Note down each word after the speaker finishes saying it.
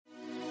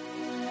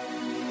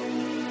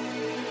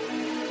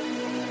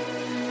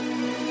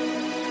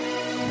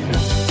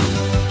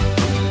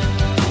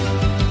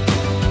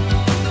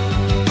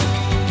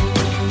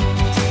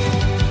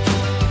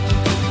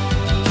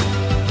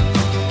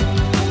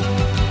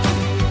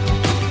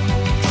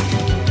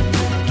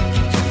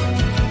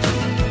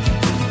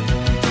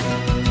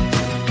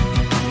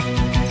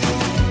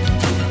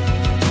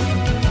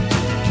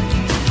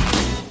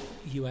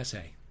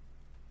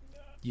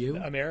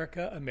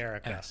America,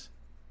 America. S.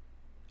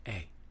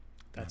 A.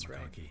 That's right.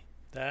 McConaughey.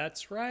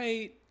 That's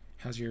right.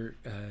 How's your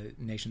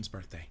nation's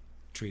birthday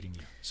treating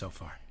you so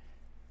far?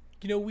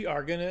 You know, we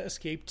are going to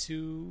escape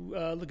to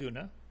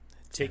Laguna.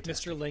 Take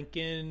Fantastic. Mr.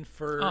 Lincoln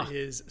for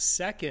his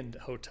second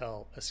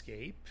hotel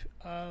escape.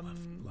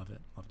 Love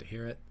it. Love to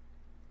hear it.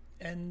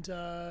 And,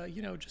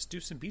 just do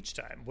some beach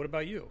time. What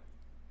about you?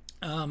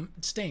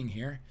 Staying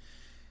here.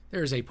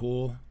 There is a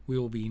pool. We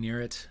will be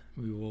near it.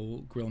 We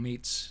will grill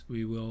meats.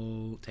 We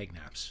will take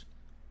naps.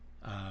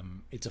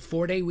 It's a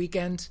 4-day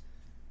weekend.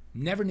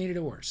 Never needed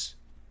it worse.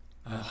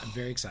 I'm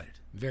very excited.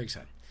 Very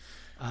excited.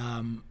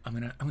 I'm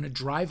gonna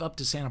drive up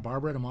to Santa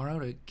Barbara tomorrow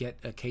to get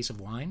a case of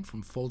wine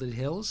from Folded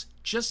Hills,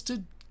 just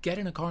to get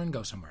in a car and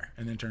go somewhere,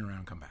 and then turn around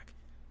and come back.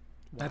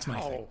 That's my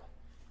thing.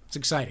 It's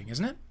exciting,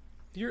 isn't it?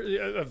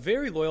 You're a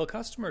very loyal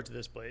customer to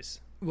this place.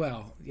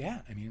 Well,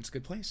 yeah. I mean, it's a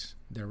good place.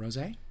 Their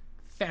rosé,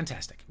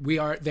 fantastic. They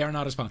are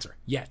not a sponsor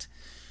yet.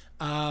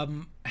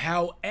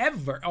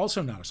 However,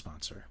 also not a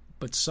sponsor,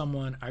 but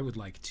someone I would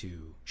like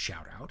to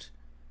shout out.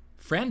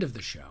 Friend of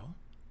the show,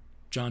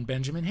 John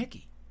Benjamin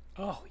Hickey.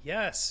 Oh,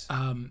 yes.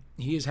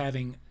 He is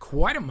having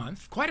quite a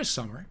month, quite a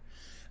summer.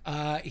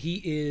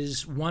 He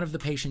is one of the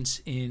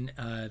patients in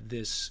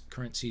this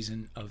current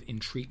season of In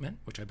Treatment,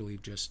 which I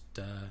believe just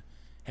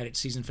had its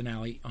season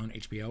finale on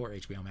HBO or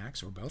HBO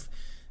Max or both.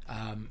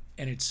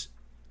 And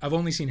I've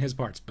only seen his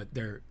parts, but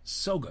they're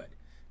so good.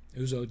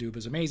 Uzo Aduba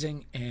is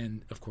amazing.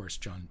 And, of course,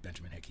 John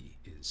Benjamin Hickey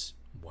is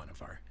one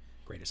of our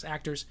greatest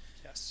actors.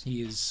 Yes.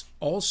 He is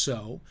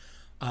also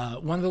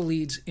one of the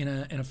leads in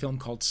a film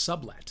called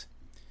Sublet.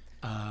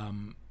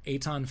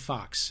 Eitan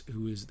Fox,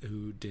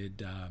 who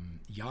did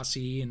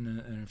Yasi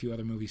and a few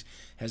other movies,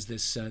 has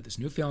this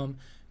new film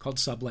called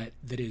Sublet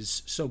that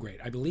is so great.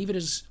 I believe it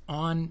is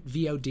on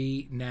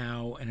VOD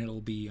now, and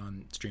it'll be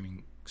on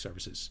streaming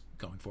services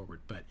going forward.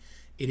 But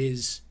it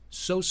is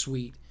so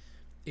sweet.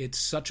 It's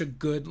such a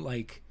good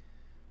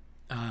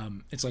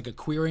it's like a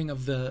queering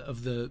of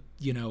the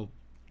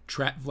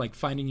like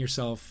finding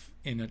yourself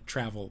in a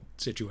travel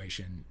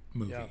situation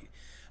movie.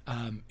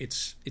 Yeah.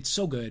 It's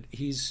so good.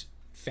 He's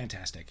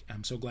fantastic.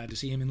 I'm so glad to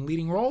see him in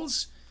leading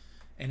roles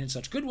and in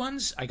such good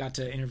ones. I got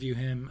to interview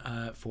him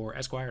for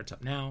Esquire. It's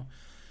up now.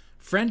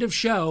 Friend of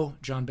show,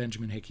 John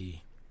Benjamin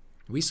Hickey.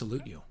 We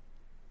salute you.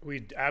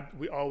 We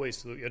always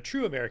salute you. A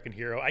true American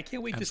hero. I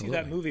can't wait to see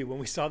that movie. When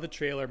we saw the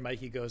trailer,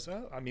 Michael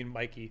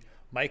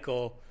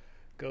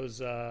goes,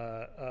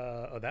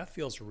 that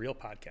feels real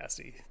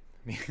podcasty.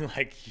 I mean,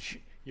 like,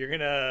 you're going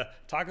to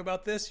talk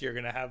about this. You're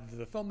going to have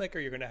the filmmaker.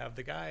 You're going to have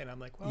the guy. And I'm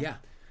like, well,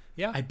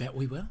 yeah. I bet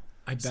we will.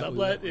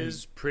 Sublet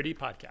is pretty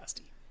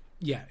podcasty.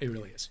 Yeah, it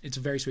really is. It's a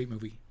very sweet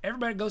movie.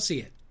 Everybody go see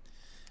it.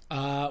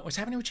 What's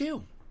happening with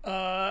you?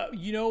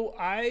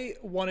 I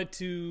wanted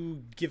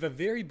to give a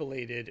very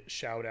belated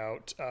shout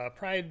out.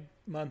 Pride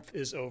Month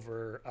is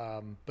over,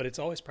 but it's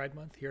always Pride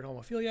Month here at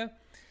Homophilia.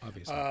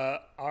 Obviously.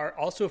 Are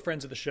also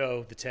friends of the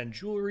show, The 10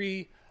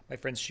 Jewelry, my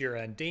friends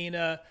Shira and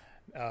Dana,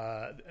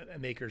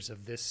 makers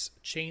of this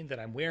chain that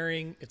I'm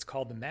wearing. It's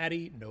called the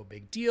Maddie, no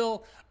big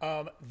deal.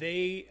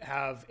 They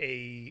have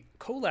a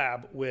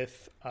collab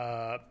with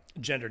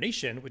Gender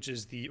Nation, which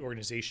is the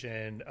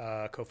organization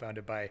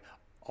co-founded by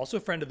also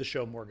friend of the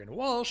show, Morgan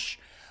Walsh.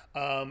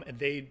 And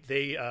they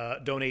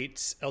donate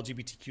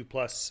LGBTQ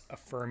plus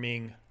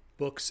affirming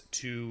books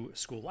to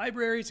school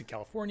libraries in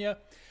California.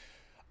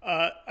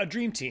 A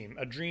dream team,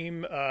 a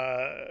dream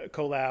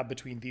collab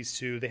between these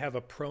two. They have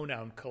a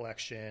pronoun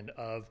collection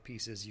of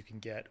pieces you can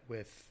get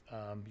with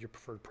your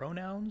preferred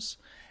pronouns.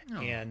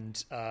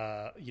 And,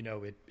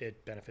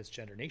 it benefits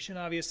Gender Nation,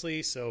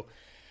 obviously. So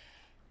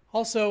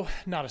also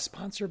not a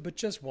sponsor, but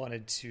just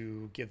wanted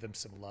to give them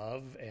some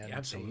love. And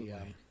absolutely.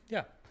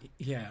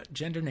 Yeah,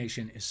 Gender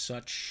Nation is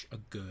such a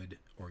good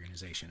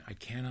organization. I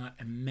cannot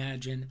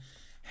imagine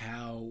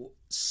how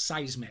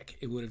seismic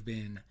it would have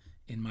been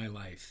in my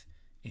life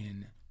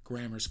in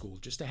grammar school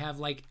just to have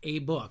like a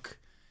book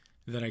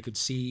that I could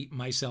see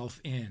myself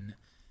in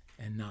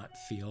and not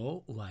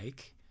feel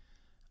like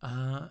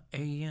a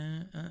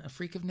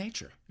freak of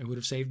nature. It would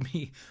have saved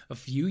me a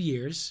few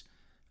years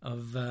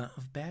of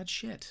bad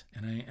shit.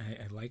 And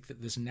I like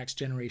that this next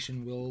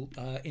generation will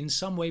in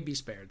some way be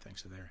spared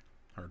thanks to their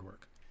hard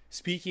work.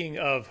 Speaking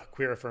of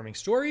queer affirming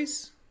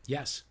stories,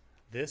 yes,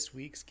 this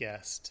week's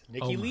guest,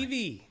 Nikki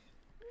Levy.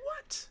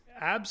 What?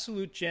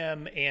 Absolute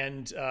gem,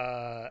 and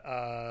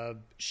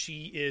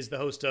she is the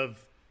host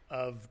of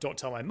Don't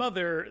Tell My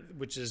Mother,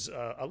 which is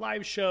a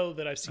live show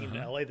that I've seen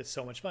in LA that's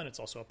so much fun. It's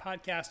also a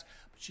podcast.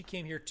 But she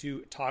came here to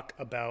talk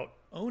about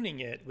Owning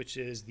It, which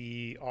is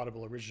the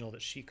Audible original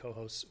that she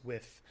co-hosts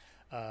with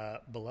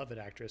beloved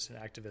actress and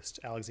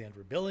activist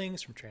Alexandra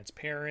Billings from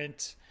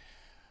Transparent.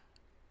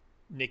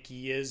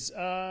 Nikki is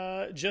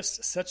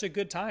just such a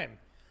good time.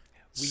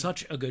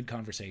 Such a good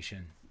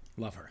conversation.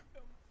 Love her.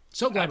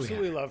 So glad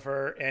absolutely love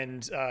her.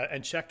 And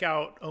check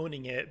out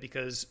Owning It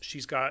because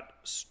she's got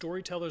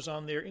storytellers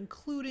on there,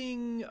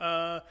 including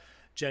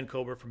Jen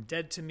Kober from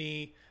Dead to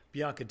Me,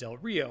 Bianca Del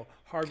Rio,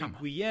 Harvey Come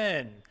on.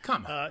 Guillen,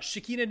 Come on.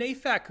 Shakina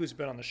Nafak, who's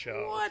been on the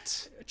show.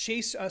 What?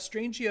 Chase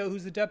Strangio,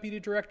 who's the deputy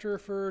director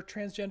for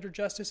transgender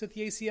justice at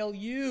the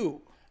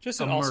ACLU. Just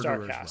an all-star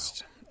murderer's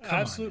cast. row. Come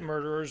on Absolute now.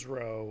 murderer's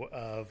row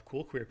of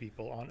cool queer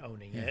people on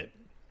Owning It.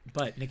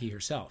 But Nikki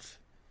herself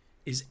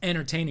is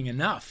entertaining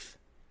enough.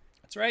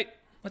 That's right.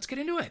 Let's get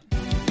into it.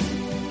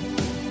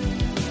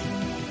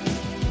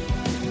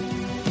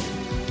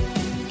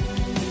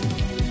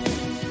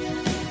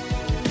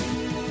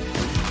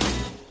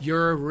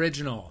 You're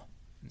original.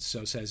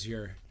 So says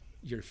your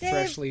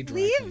freshly dry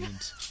leave.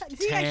 cleaned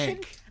See,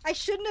 tank. I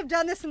shouldn't have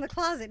done this in the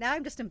closet. Now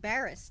I'm just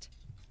embarrassed.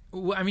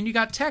 Well, I mean, you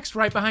got text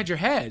right behind your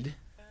head.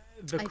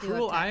 The I do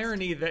cruel have text.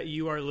 irony that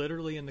you are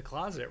literally in the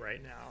closet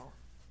right now.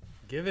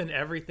 Given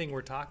everything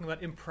we're talking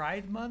about in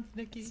Pride Month,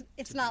 Nikki.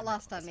 It's not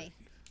lost on me.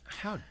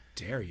 How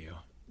dare you?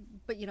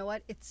 But you know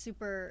what? It's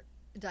super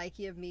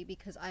dykey of me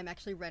because I'm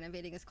actually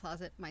renovating this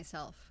closet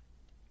myself.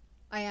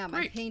 I am.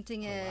 Great. I'm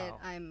painting it. wow.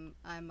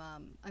 I'm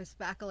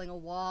spackling a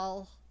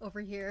wall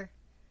over here.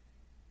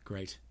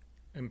 Great.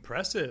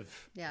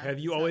 Impressive. Yeah, Have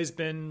you so- always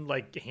been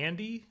like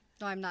handy?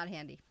 No, I'm not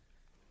handy.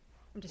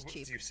 I'm just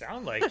cheap. You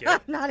sound like I'm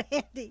it. not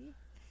handy.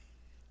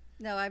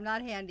 No, I'm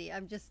not handy.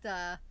 I'm just.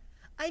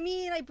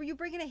 You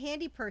bring in a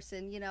handy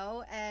person, you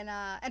know,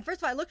 and first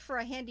of all, I looked for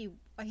a handy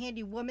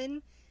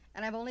woman,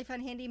 and I've only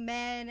found handy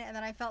men, and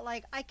then I felt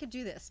like I could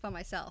do this by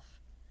myself.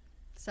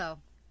 So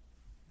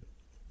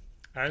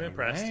I'm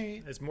impressed.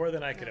 right. It's more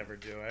than I could ever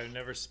do. I've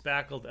never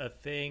spackled a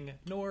thing,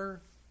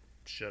 nor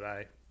should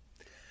I.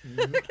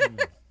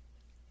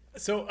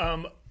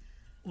 So,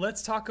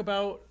 let's talk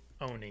about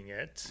Owning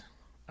It.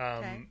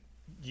 Okay.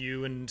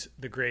 You and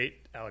the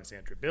great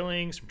Alexandra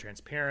Billings from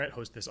Transparent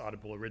host this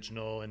Audible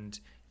original, and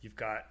you've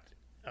got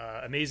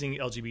amazing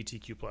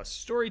LGBTQ plus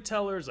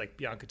storytellers like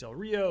Bianca Del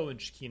Rio and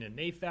Shakina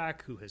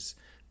Nafak, who has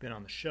been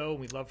on the show.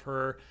 We love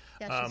her.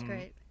 yeah, she's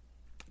great.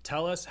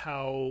 Tell us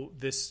how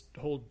this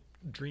whole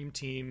dream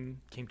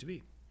team came to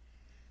be.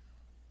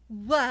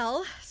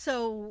 Well,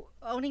 so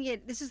Owning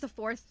It, this is the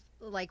fourth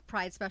like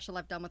Pride special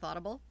I've done with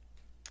Audible.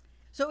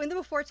 So in the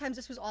before times,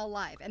 this was all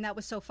live, and that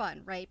was so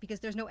fun, right? Because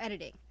there's no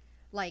editing.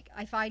 Like,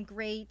 I find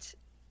great,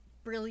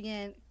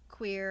 brilliant,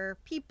 queer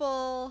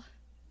people,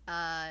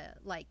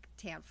 like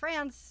Tan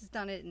France has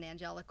done it, and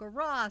Angelica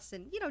Ross,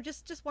 and, you know,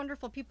 just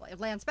wonderful people.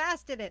 Lance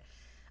Bass did it.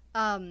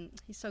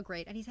 He's so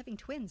great. And he's having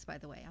twins, by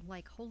the way. I'm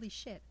like, holy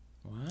shit.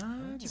 What?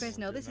 Do you guys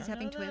know this? He's not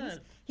having know twins.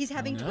 that. He's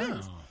having no.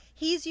 twins.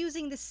 He's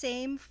using the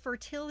same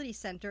fertility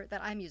center that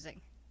I'm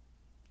using.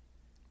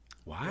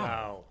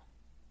 Wow.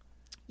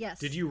 Yes.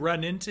 Did you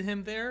run into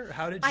him there?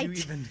 How did I you did.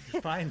 even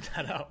find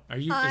that out? Are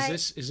you?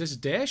 Is this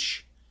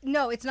Dish?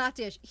 No, it's not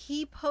Dish.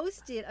 He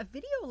posted a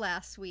video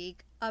last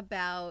week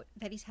about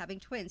that he's having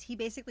twins. He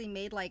basically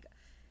made like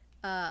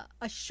a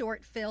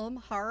short film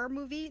horror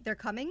movie. They're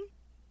coming,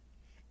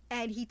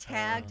 and he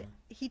tagged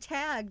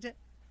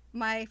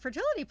my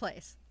fertility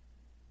place.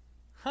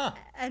 Huh.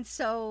 And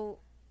so,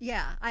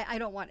 yeah, I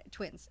don't want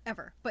twins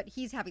ever, but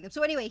he's having them.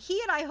 So anyway, he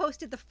and I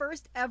hosted the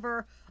first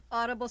ever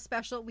Audible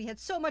special. We had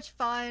so much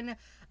fun.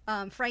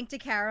 Frank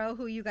DeCaro,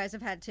 who you guys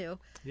have had too,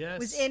 Yes.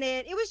 was in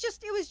it. It was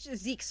just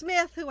Zeke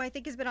Smith, who I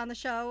think has been on the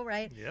show,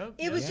 right? Yep.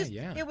 It was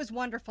Yeah. it was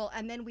wonderful.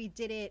 And then we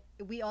did it.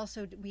 We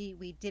also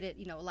we did it,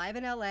 you know, live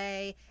in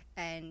LA,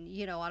 and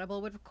you know,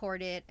 Audible would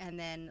record it, and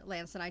then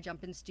Lance and I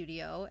jump in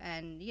studio,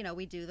 and you know,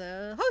 we do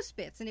the host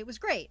bits, and it was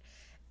great.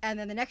 And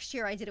then the next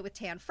year I did it with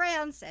Tan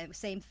France, and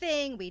same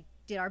thing. We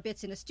did our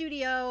bits in a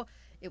studio.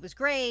 It was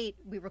great.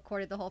 We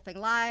recorded the whole thing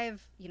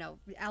live. You know,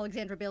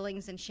 Alexandra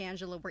Billings and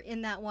Shangela were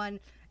in that one,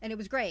 and it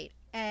was great.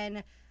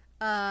 And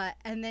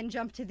then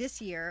jump to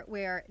this year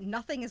where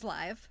nothing is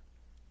live.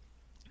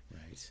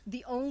 Right.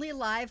 The only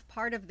live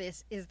part of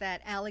this is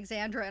that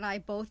Alexandra and I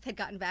both had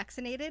gotten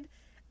vaccinated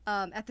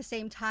at the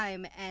same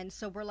time, and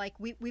so we're like,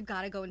 we've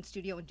got to go in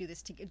studio and do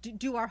this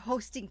do our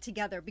hosting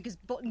together because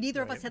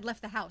neither of us Right. had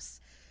left the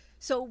house.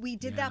 So we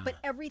did Yeah. that, but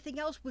everything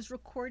else was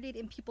recorded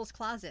in people's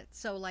closets.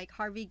 So like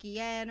Harvey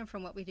Guillen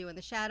from What We Do in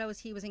the Shadows,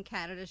 he was in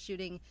Canada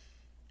shooting.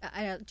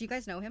 Do you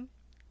guys know him?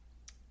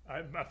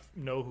 I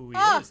know who he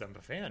Ah! is. I'm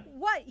a fan.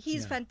 What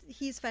he's Yeah.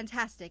 he's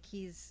fantastic.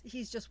 He's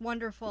just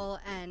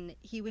wonderful, and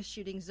he was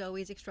shooting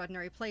Zoe's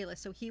Extraordinary Playlist.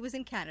 So he was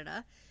in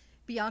Canada.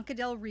 Bianca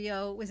Del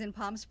Rio was in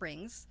Palm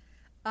Springs.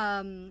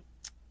 Jen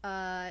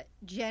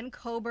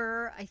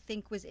Kober, I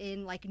think, was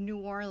in like New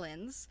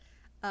Orleans.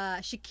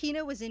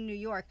 Shakina was in New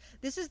York.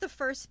 This is the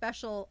first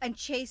special, and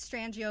Chase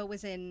Strangio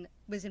was in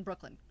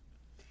Brooklyn.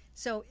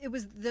 So it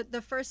was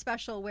the first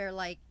special where,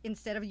 like,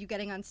 instead of you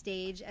getting on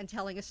stage and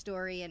telling a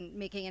story and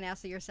making an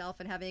ass of yourself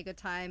and having a good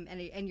time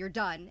and you're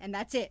done and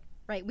that's it,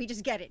 right? We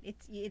just get it.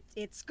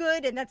 It's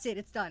good and that's it.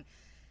 It's done.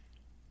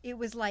 It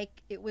was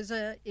like it was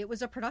a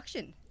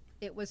production.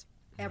 It was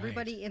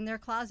everybody in their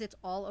closets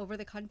all over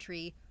the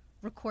country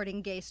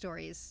recording gay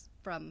stories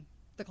from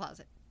the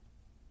closet.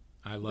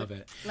 I love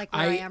it. Like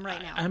where I am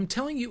right now. I'm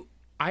telling you,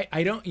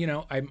 I don't, you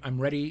know, I'm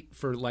ready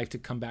for life to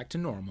come back to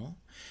normal.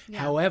 Yeah.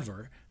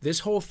 However, this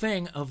whole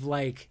thing of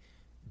like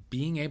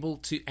being able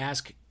to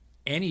ask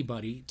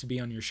anybody to be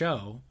on your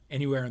show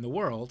anywhere in the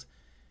world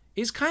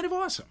is kind of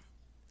awesome.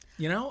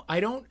 You know,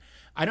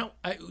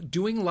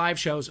 doing live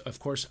shows, of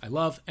course, I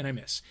love and I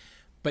miss.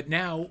 But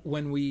now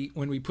when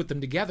we put them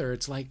together,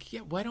 it's like,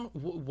 yeah,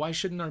 why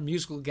shouldn't our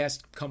musical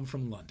guest come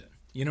from London?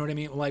 You know what I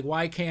mean? Like,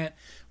 why can't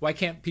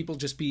people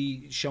just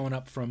be showing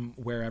up from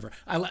wherever?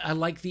 I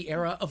like the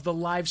era of the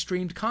live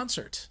streamed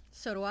concert.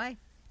 So do I.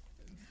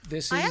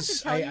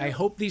 I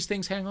hope these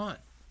things hang on.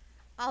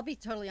 I'll be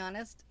totally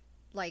honest.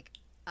 Like,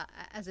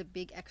 as a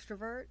big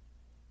extrovert,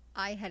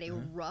 I had a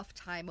rough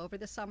time over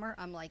the summer.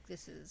 I'm like,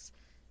 this is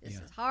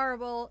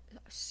horrible.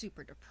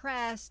 Super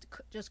depressed.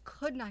 Just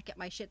could not get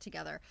my shit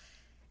together.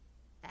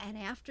 And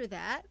after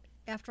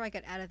I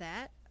got out of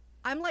that,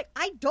 I'm like,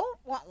 I don't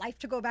want life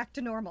to go back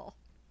to normal.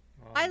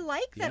 I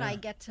like that I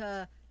get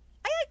to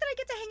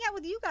hang out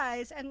with you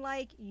guys, and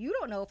like, you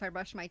don't know if I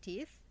brush my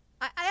teeth.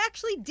 I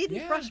actually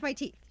didn't brush my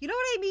teeth. You know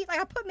what I mean? Like,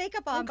 I put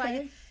makeup on,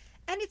 and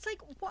it's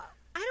like, what?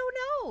 I don't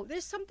know.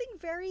 There's something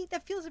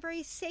that feels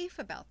very safe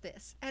about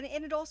this, and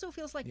it also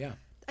feels like,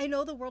 I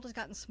know the world has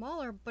gotten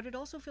smaller, but it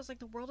also feels like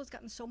the world has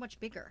gotten so much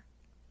bigger.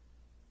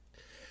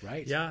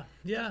 Right. Yeah.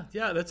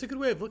 That's a good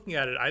way of looking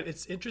at it.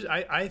 It's interesting.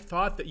 I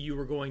thought that you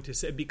were going to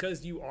say,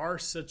 because you are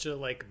such a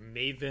like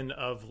maven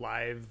of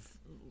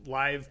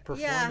live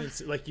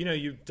performance. Like, you know,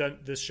 you've done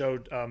this show,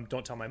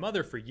 Don't Tell My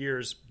Mother, for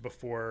years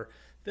before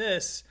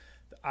this.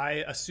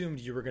 I assumed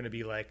you were going to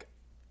be like,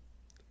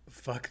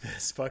 fuck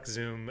this, fuck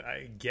Zoom,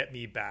 get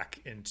me back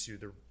into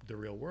the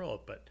real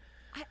world. But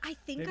I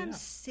think I'm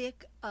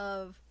sick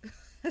of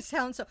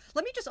sound. So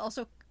let me just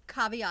also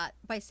caveat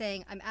by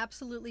saying I'm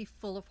absolutely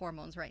full of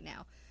hormones right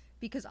now,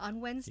 because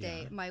on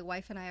Wednesday my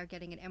wife and I are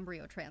getting an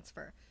embryo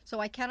transfer. So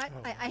I cannot.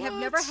 I have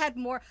never had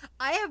more.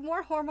 I have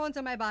more hormones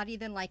in my body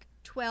than like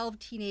 12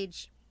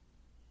 teenage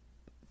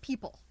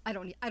people. I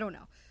don't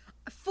know.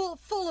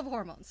 Full of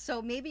hormones.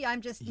 So maybe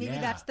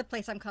that's the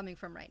place I'm coming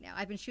from right now.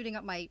 I've been shooting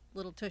up my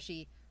little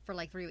tushy for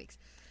like 3 weeks.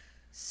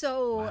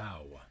 So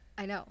wow.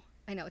 I know.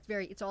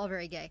 It's all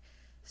very gay.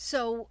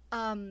 So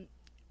Matt,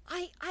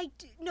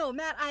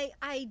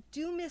 I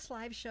do miss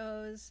live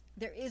shows.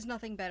 There is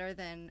nothing better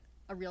than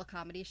a real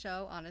comedy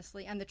show,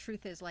 honestly. And the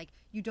truth is, like,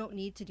 you don't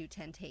need to do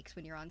 10 takes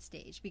when you're on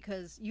stage,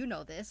 because you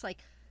know this, like,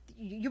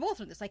 you both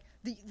know this, like,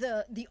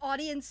 the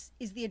audience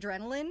is the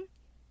adrenaline,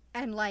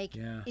 and like,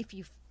 if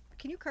you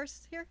can you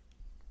curse here?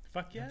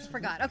 Fuck yeah.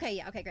 Forgot.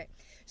 Okay, great.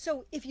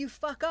 So if you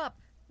fuck up,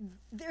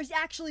 there's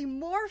actually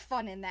more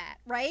fun in that,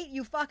 right?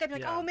 You fuck up,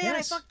 like, oh man,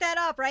 I fucked that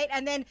up, right?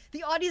 And then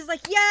the audience is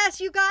like, yes,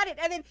 you got it.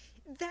 And then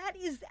that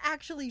is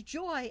actually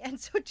joy. And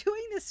so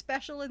doing this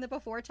special in the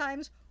before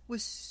times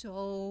was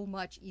so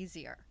much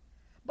easier.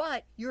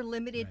 But you're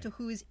limited to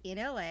who's in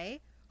LA,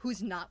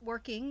 who's not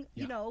working,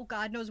 you know,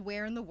 God knows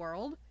where in the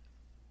world.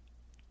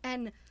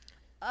 And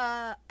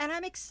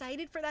I'm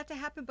excited for that to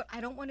happen, but I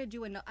don't want to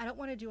do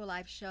a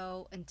live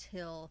show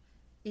until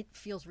it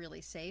feels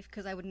really safe,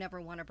 because I would never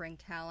want to bring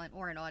talent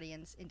or an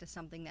audience into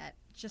something that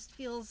just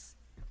feels,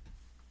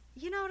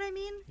 you know what I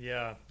mean?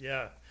 Yeah.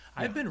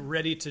 I've been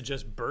ready to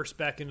just burst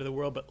back into the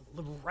world, but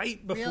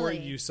right before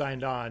you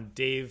signed on,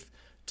 Dave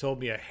told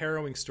me a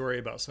harrowing story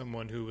about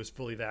someone who was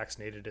fully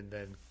vaccinated and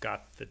then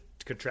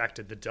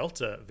contracted the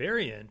Delta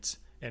variant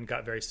and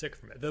got very sick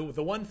from it.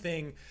 The one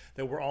thing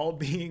that we're all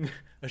being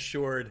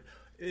assured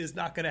is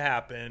not going to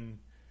happen.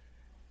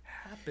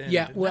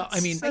 Yeah, well, I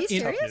mean,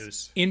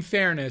 in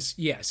fairness,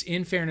 yes.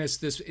 In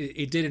fairness,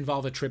 it did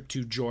involve a trip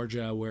to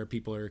Georgia, where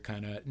people are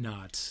kind of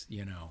not,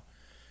 you know,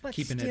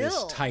 keeping it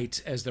as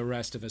tight as the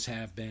rest of us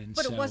have been.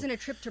 But it wasn't a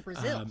trip to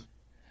Brazil.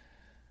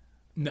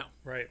 No.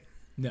 Right.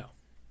 No.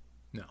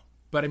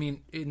 But I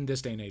mean, in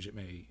this day and age, it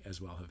may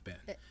as well have been.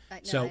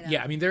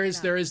 I mean, there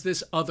is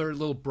this other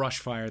little brush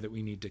fire that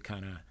we need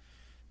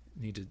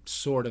to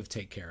sort of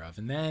take care of,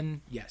 and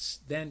then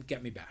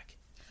get me back.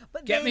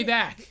 But get me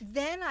back.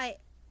 Then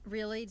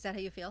really, is that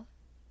how you feel?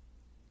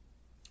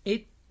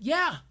 I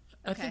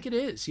think it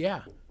is.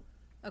 Yeah.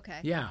 Okay.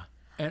 Yeah.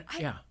 And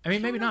I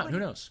mean, maybe not. Who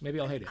knows? Maybe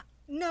I'll hate it.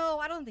 No,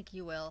 I don't think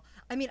you will.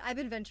 I mean, I've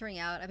been venturing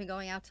out. I've been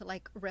going out to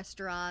like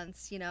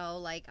restaurants, you know,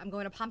 like I'm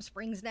going to Palm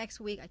Springs next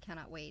week. I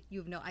cannot wait.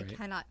 I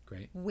cannot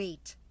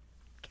wait.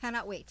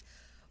 Cannot wait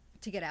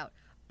to get out.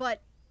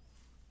 But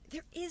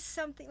there is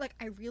something, like,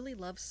 I really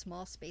love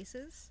small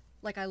spaces.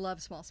 Like, I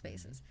love small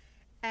spaces.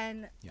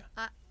 And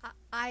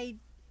I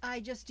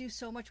just do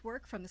so much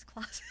work from this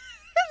closet.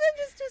 I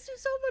just do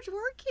so much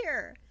work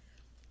here.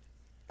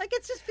 Like,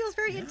 it just feels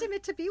very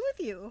intimate to be with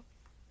you.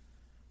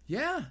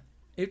 Yeah.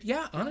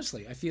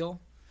 Honestly, I feel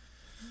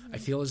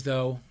as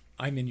though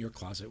I'm in your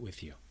closet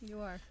with you.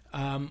 You are.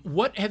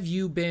 What have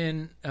you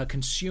been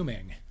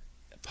consuming,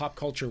 pop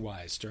culture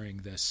wise, during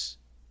this?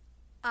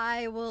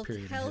 I will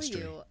tell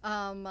you.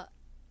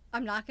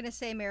 I'm not going to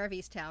say Mayor of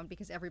Easttown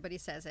because everybody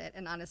says it,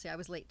 and honestly, I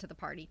was late to the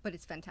party, but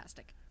it's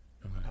fantastic.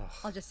 Okay.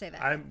 I'll just say that.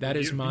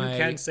 You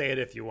can say it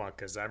if you want,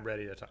 because I'm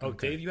ready to talk. Oh,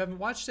 okay. Dave, you haven't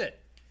watched it.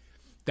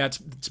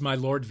 It's my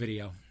Lord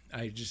video.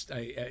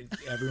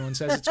 Everyone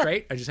says it's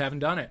great. I just haven't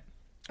done it.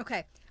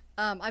 Okay.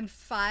 I'm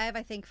five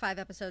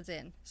episodes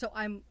in. So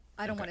I'm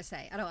I don't want to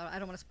say. I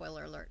don't want to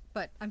spoiler alert,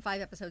 but I'm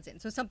 5 episodes in,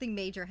 so something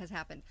major has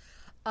happened.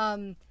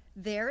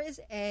 There is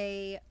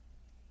a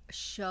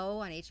show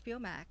on HBO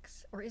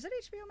Max, or is it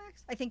HBO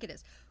Max? I think it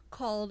is,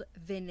 called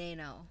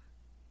Veneno.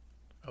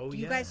 Oh, Do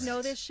you guys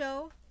know this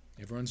show?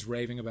 Everyone's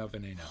raving about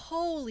Veneno.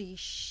 Holy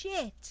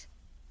shit!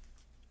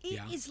 It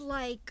is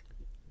like,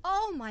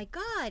 oh my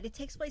god! It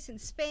takes place in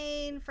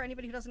Spain. For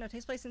anybody who doesn't know, it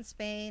takes place in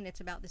Spain.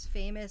 It's about this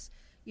famous,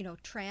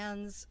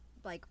 trans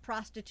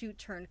prostitute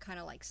turned kind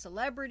of like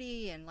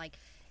celebrity, and like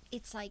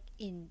it's like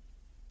in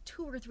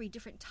 2 or 3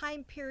 different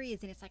time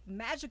periods, and it's like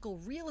magical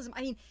realism.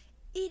 I mean,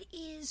 it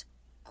is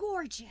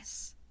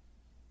gorgeous.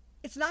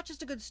 It's not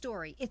just a good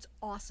story, it's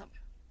awesome.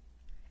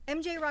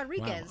 MJ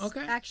Rodriguez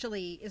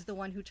actually is the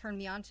one who turned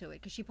me onto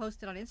it, because she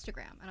posted on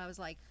Instagram, and I was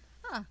like,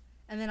 huh.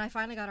 And then I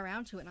finally got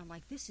around to it, and I'm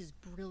like, this is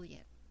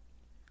brilliant.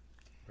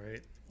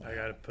 Right. I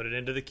gotta put it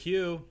into the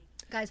queue.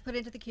 Guys, put it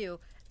into the queue.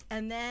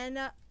 And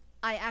then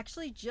I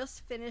actually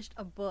just finished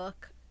a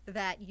book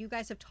that you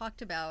guys have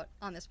talked about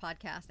on this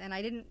podcast, and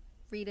I didn't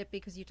read it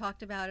because you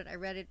talked about it. I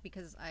read it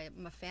because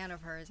I'm a fan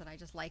of hers and I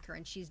just like her,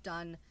 and she's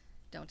done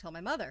Don't Tell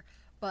My Mother.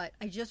 But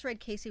I just read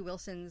Casey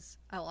Wilson's,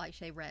 I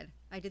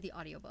did the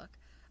audiobook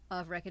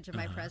of Wreckage of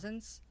My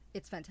Presence.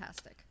 It's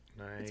fantastic.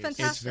 Nice. It's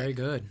fantastic. It's very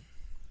good.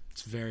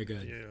 It's very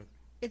good. Yeah.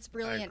 It's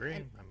brilliant. I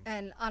agree.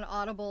 And on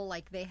Audible,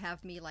 they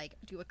have me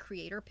do a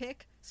creator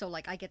pick. So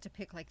I get to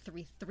pick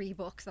three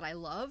books that I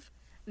love.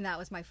 And that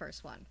was my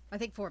first one. I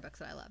think 4 books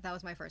that I love. That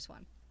was my first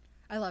one.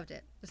 I loved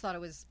it. Just thought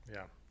it was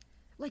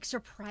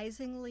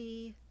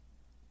surprisingly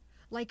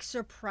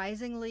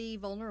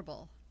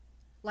vulnerable.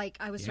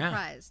 I was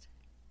surprised.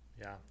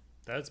 Yeah.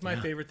 That's my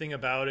favorite thing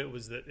about it,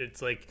 was that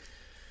it's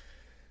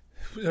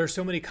there are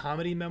so many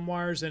comedy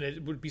memoirs, and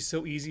it would be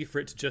so easy for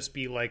it to just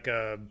be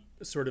a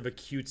sort of a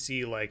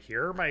cutesy,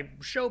 here are my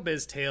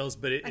showbiz tales,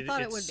 but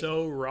it's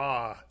so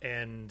raw,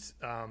 and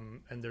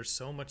there's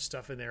so much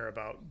stuff in there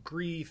about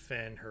grief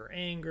and her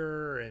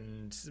anger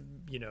and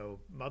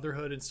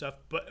motherhood and stuff.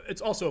 But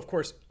it's also, of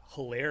course,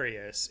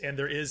 hilarious, and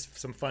there is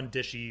some fun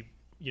dishy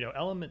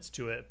elements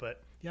to it.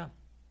 But yeah,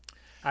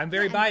 I'm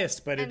very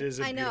biased, but it is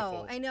a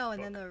beautiful I know.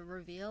 And book. then the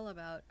reveal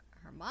about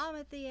her mom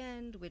at the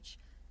end, which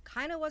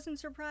kind of wasn't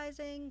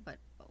surprising, but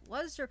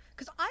was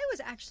because I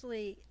was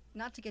actually,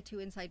 not to get too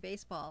inside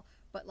baseball,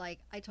 but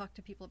I talk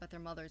to people about their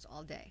mothers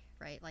all day,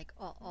 right?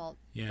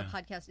 The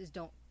podcast is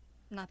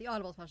not the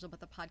Audible special, but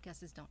the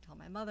podcast is Don't Tell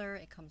My Mother.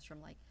 It comes from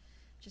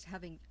just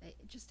having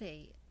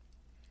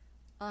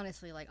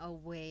honestly a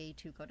way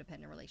too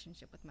codependent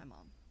relationship with my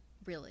mom,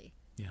 really.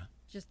 Yeah.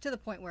 Just to the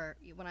point where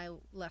when I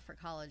left for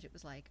college, it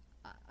was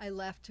I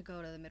left to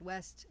go to the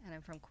Midwest, and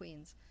I'm from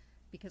Queens,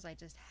 because I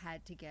just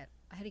had to get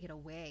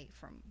away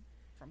from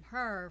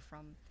her,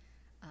 from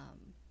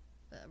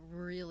a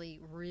really,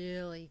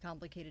 really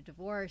complicated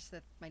divorce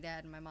that my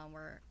dad and my mom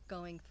were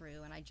going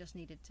through, and I just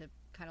needed to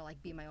kind of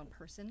be my own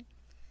person.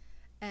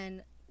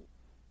 And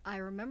I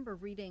remember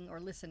reading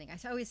or listening. I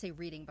always say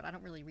reading, but I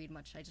don't really read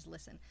much. I just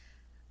listen.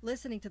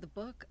 Listening to the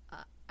book,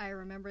 I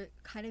remember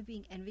kind of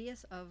being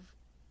envious of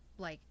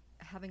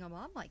having a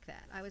mom like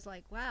that. I was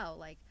like, wow,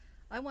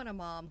 I want a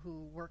mom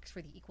who works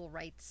for the Equal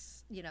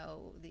Rights, the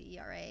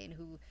ERA, and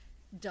who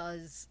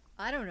does,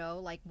 I don't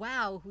know,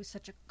 wow, who's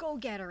such a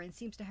go-getter and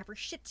seems to have her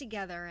shit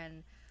together.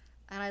 And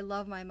I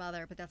love my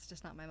mother, but that's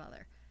just not my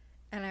mother.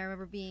 And I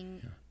remember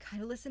being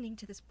kind of listening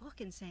to this book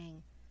and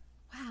saying,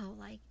 wow,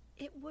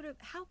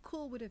 how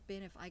cool would it have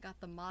been if I got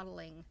the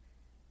modeling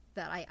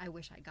that I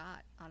wish I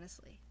got,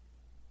 honestly.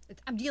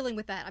 I'm dealing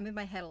with that. I'm in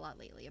my head a lot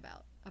lately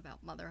about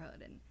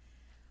motherhood and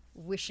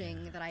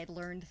wishing that I had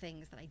learned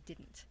things that I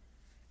didn't.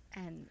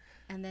 And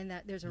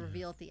then there's a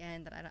reveal at the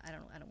end that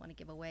I don't want to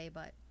give away,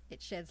 but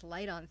it sheds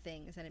light on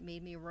things, and it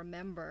made me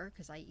remember,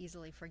 because I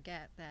easily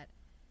forget, that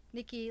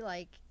Nikki,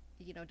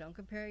 don't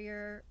compare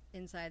your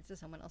insides to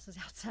someone else's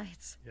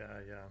outsides.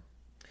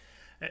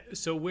 Yeah.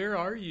 So where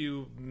are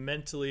you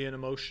mentally and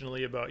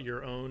emotionally about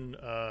your own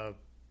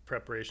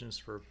preparations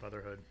for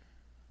motherhood?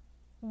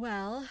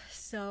 Well,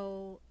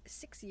 so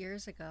 6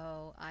 years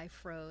ago, I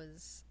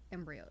froze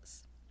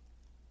embryos.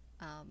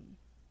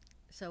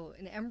 So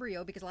an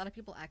embryo, because a lot of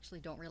people actually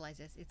don't realize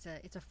this, it's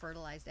a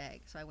fertilized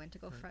egg. So I went to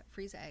go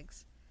freeze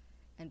eggs,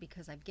 and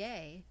because I'm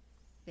gay,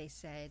 they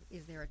said,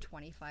 is there a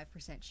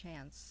 25%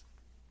 chance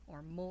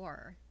or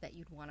more that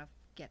you'd want to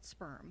get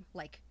sperm,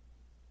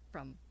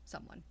 from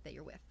someone that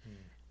you're with?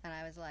 And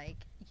I was like,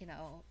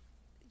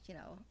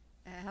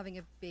 having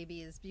a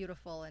baby is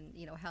beautiful, and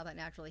how that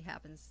naturally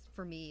happens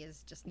for me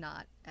is just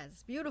not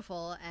as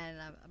beautiful, and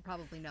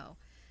probably no.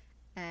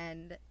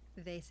 And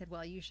they said,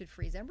 well, you should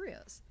freeze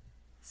embryos.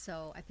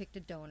 So I picked a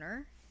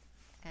donor,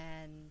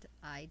 and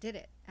I did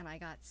it, and I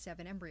got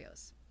 7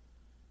 embryos.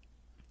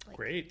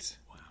 Great.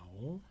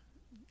 Wow.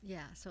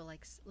 Yeah, so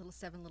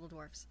 7 little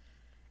dwarfs,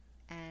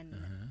 and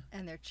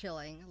they're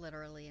chilling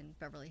literally in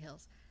Beverly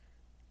Hills,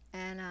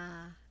 and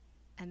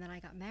then I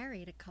got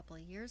married a couple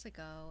of years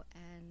ago,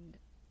 and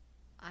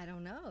I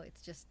don't know,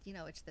 it's just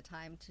it's the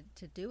time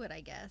to do it,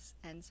 I guess.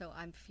 And so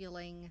I'm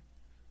feeling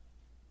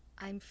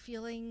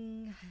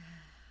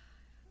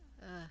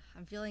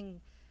I'm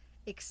feeling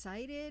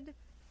excited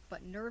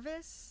but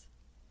nervous,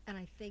 and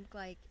I think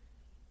like,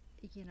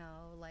 you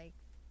know, like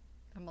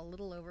I'm a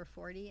little over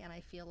 40, and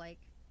I feel like,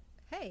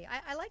 hey,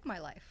 I like my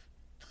life.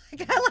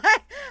 Like I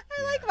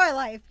like my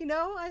life. You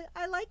know,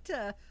 I like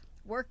to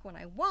work when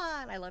I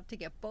want. I love to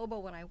get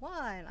boba when I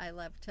want. I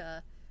love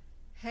to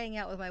hang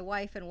out with my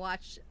wife and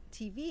watch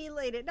TV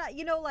late at night.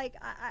 You know, like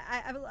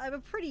I'm a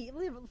pretty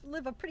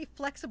live a pretty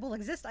flexible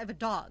existence. I have a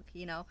dog,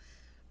 you know,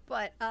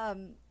 but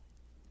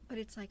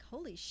it's like,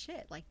 holy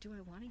shit! Like, do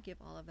I want to give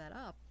all of that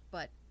up?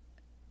 But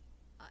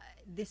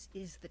this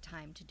is the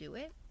time to do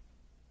it.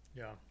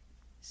 Yeah.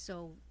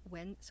 So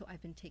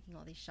I've been taking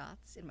all these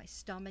shots in my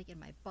stomach, in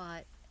my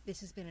butt.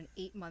 This has been an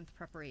 8-month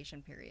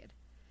preparation period.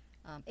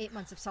 8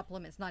 months of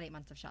supplements, not 8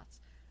 months of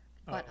shots.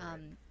 But right.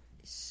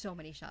 So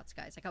many shots,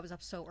 guys. Like, I was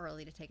up so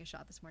early to take a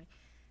shot this morning.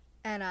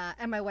 And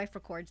my wife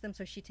records them,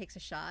 so she takes a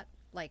shot,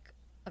 like,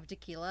 of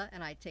tequila,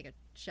 and I take a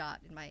shot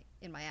in my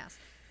ass.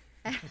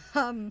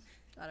 And,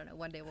 I don't know,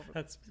 one day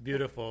That's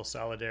beautiful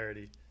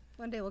solidarity.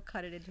 One day we'll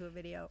cut it into a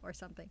video or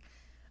something.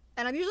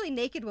 And I'm usually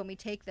naked when we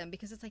take them,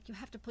 because it's like you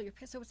have to pull your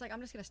pants. So it's like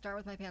I'm just going to start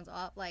with my pants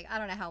off. Like, I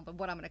don't know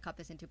what I'm going to cut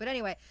this into. But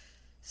anyway,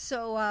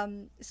 so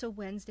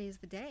Wednesday is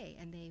the day,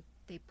 and I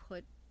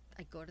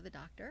go to the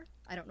doctor.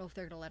 I don't know if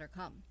they're going to let her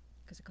come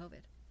because of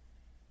COVID.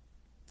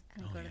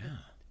 And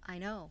I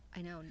know.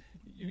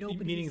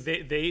 Meaning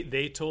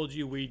they told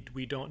you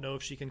we don't know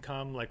if she can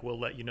come. Like, we'll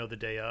let you know the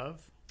day of.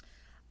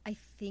 I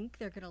think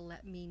they're going to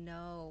let me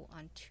know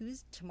on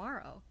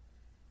tomorrow,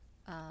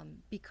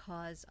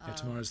 because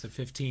tomorrow's the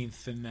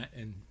 15th,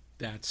 and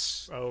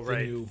that's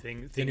right.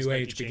 the new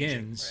age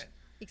begins. Right.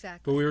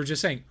 Exactly. But we were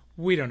just saying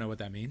we don't know what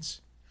that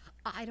means.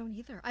 I don't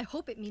either. I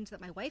hope it means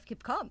that my wife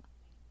could come.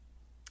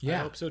 Yeah,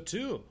 I hope so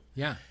too.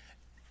 Yeah.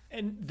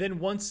 And then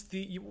once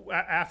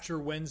after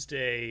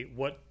Wednesday,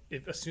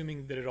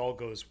 assuming that it all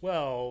goes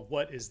well,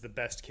 what is the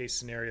best case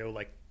scenario,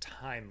 like,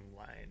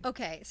 timeline?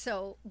 Okay,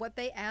 so what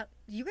do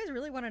you guys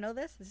really want to know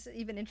this? Is this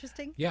even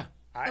interesting? Yeah.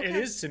 Okay. It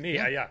is to me.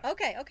 Yeah.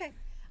 Okay.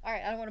 All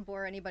right, I don't want to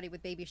bore anybody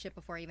with baby shit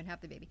before I even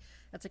have the baby.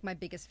 That's like my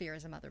biggest fear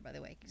as a mother, by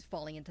the way, is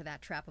falling into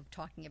that trap of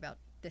talking about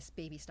this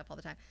baby stuff all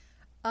the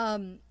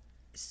time.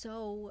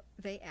 So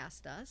they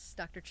asked us,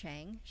 Dr.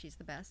 Chang, she's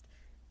the best,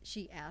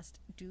 she asked,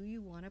 do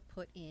you want to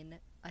put in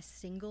a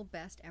single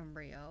best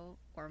embryo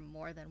or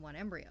more than one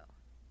embryo?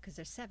 Because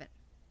there's 7.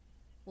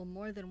 Well,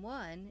 more than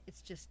one,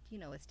 it's just,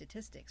 it's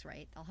statistics,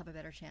 right? I'll have a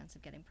better chance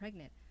of getting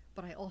pregnant,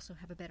 but I also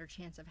have a better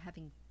chance of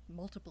having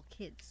multiple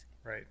kids.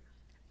 Right.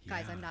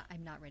 Guys, I'm not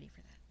ready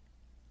for that.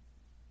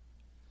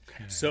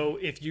 Okay. So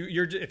if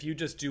you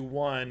just do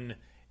one,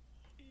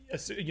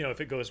 if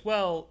it goes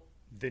well,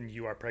 then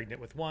you are pregnant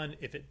with one.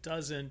 If it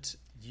doesn't,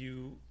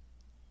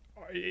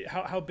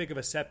 how big of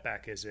a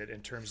setback is it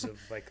in terms of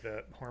like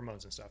the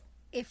hormones and stuff?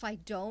 If I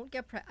don't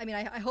get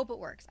I hope it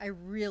works. I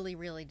really,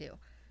 really do.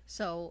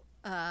 So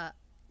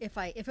if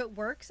it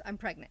works, I'm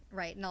pregnant,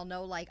 right? And I'll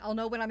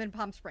know when I'm in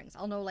Palm Springs.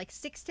 I'll know like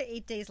 6 to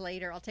 8 days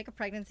later. I'll take a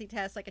pregnancy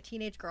test like a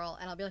teenage girl,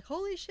 and I'll be like,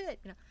 holy shit,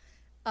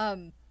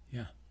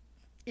 Yeah.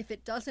 If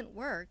it doesn't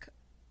work,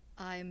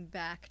 I'm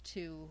back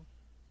to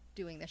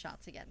doing the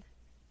shots again.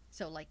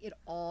 So like it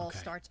all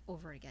starts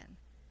over again.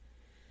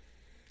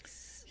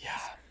 Yeah.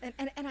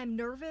 And I'm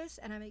nervous,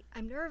 and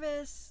I'm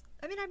nervous.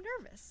 I mean, I'm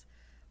nervous,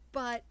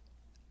 but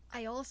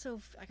I also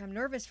I'm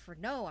nervous for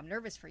no, I'm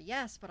nervous for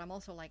yes, but I'm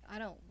also like I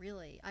don't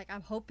really.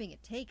 I'm hoping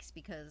it takes,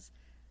 because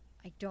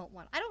I don't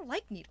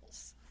like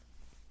needles.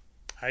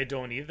 I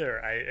don't either.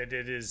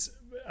 It is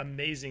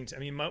amazing.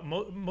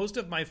 Most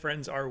of my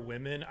friends are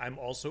women. I'm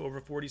also over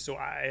 40, so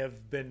I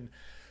have been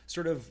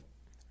sort of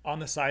on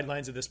the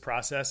sidelines of this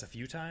process a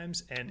few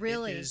times, and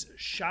really? It is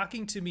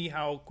shocking to me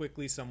how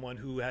quickly someone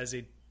who has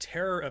a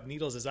terror of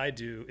needles as I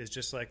do is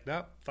just like,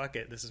 no, fuck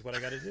it, this is what I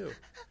got to do.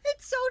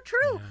 It's so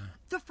true. Yeah.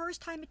 The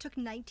first time it took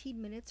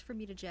 19 minutes for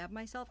me to jab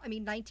myself. I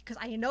mean, 19, because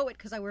I know it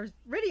because I was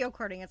video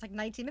recording. It's like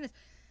 19 minutes.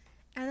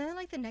 And then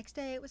like the next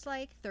day it was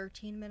like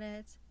 13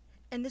 minutes.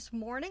 And this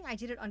morning I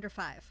did it under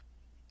 5.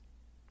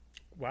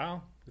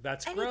 Wow,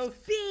 that's and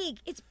growth.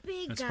 It's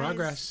big, That's guys.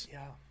 progress. Yeah.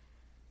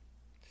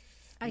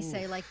 I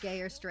say, like,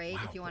 gay or straight,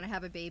 if you want to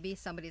have a baby,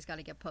 somebody's got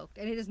to get poked.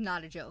 And it is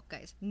not a joke,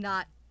 guys.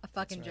 Not a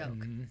fucking That's right. joke.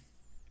 Mm-hmm.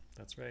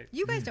 That's right.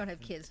 You guys don't have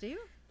kids, do you?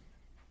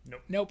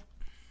 Nope.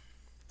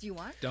 Do you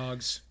want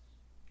Dogs.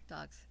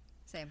 dogs?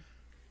 Same.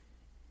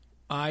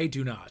 I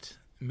do not.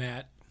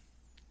 Matt.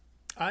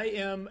 I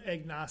am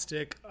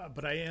agnostic,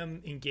 but I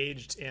am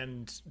engaged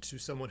and to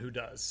someone who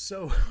does.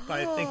 So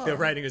I think the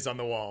writing is on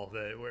the wall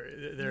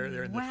that they're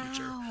in the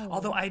future.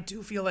 Although I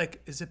do feel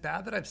like, is it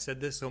bad that I've said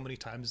this so many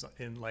times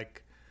in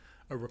like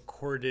a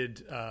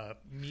recorded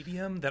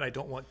medium that I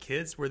don't want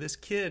kids, where this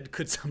kid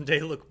could someday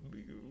look.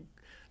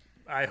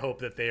 I hope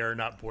that they are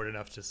not bored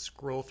enough to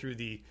scroll through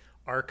the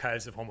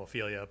archives of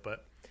homophilia.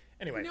 But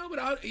anyway, No,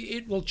 but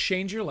it will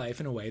change your life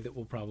in a way that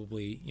will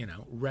probably,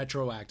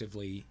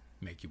 retroactively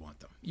make you want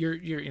them. You're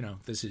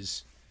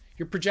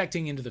you're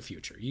projecting into the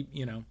future. You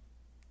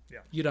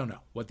don't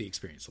know what the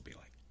experience will be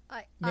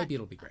like. Maybe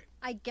it'll be great.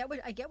 I get what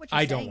you're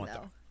I saying, don't want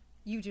though. them.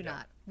 You do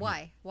not.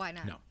 Why? Why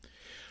not? No.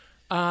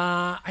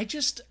 I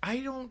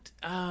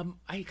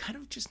kind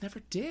of just never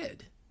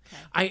did.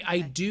 Okay. I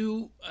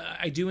do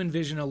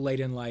envision a late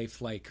in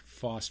life like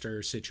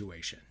foster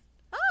situation.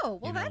 Oh,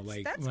 well,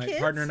 that's my kids.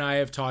 partner and I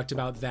have talked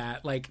about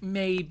that. Like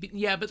maybe,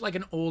 yeah, but like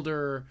an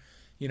older,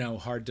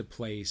 hard to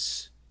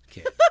place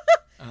kid.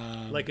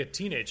 Like a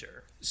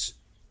teenager.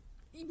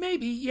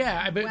 Maybe,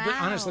 yeah. But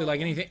honestly, like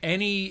Wow.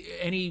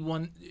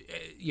 anyone,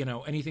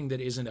 anything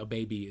that isn't a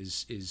baby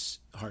is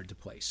hard to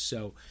place.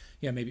 So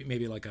yeah,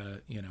 maybe like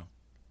a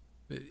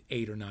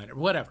 8 or 9 or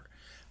whatever.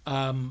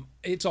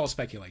 It's all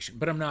speculation,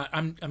 but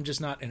I'm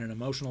just not in an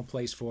emotional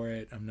place for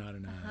it. I'm not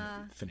in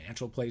a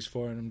financial place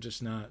for it. I'm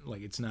just not,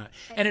 like, it's not,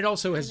 and it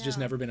also has just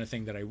never been a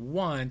thing that I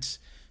want.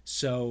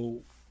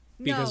 So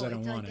because No, I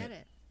don't want get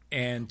it,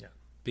 and It-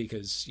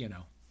 because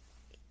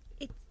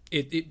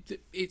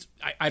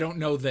I don't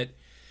know that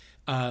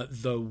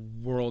the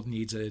world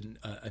needs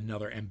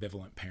another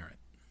ambivalent parent.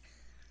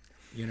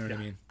 You know what I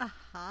mean?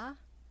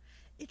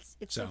 It's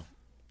So.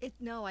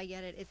 No, I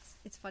get it.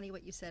 It's funny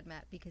what you said,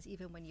 Matt, because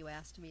even when you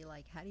asked me,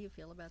 like, how do you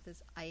feel about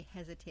this, I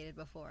hesitated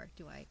before.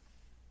 Do I,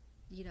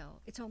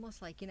 it's almost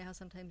like, how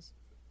sometimes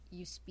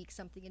you speak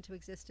something into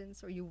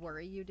existence, or you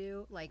worry you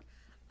do. Like,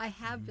 I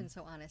have been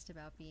so honest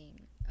about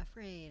being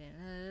afraid,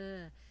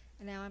 and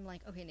now I'm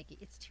like, okay, Nikki,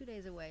 it's 2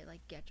 days away.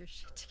 Like, get your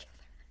shit together.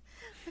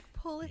 Like,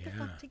 pull it the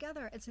fuck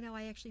together. And so now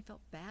I actually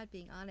felt bad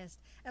being honest,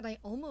 and I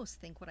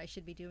almost think what I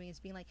should be doing is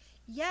being like,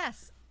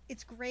 yes,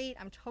 it's great,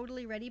 I'm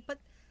totally ready, but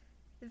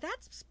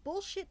that's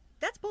bullshit.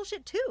 That's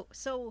bullshit too.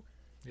 So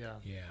Yeah.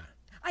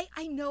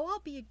 I know I'll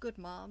be a good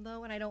mom,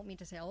 though, and I don't mean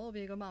to say I'll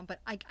be a good mom, but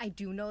I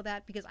do know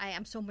that because I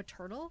am so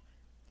maternal.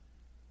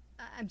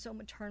 I'm so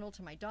maternal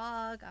to my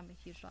dog. I'm a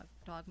huge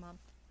dog mom.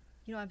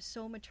 I'm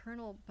so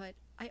maternal, but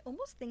I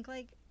almost think,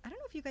 like, I don't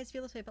know if you guys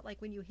feel this way, but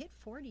like when you hit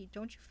 40,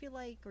 don't you feel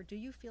like, or do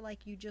you feel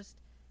like you just,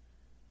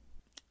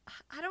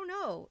 I don't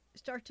know,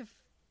 start to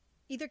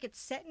either get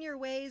set in your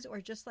ways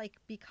or just like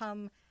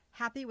become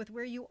happy with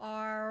where you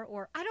are,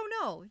 or I don't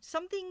know,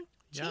 something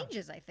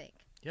changes, I think.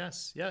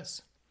 Yes.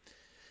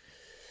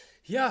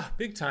 Yeah,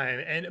 big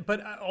time.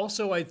 But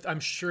also, I'm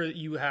sure that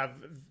you have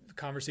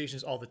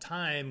conversations all the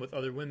time with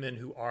other women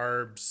who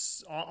are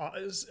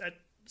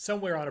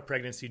somewhere on a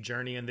pregnancy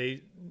journey,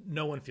 and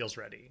no one feels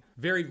ready.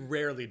 Very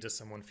rarely does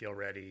someone feel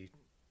ready,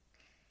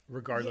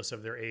 regardless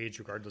of their age,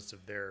 regardless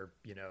of their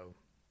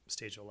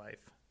stage of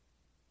life.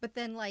 But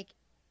then, like,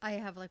 I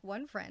have like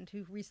one friend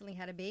who recently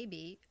had a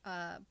baby,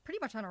 pretty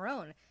much on her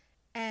own,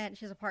 and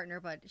she has a partner,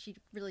 but she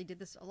really did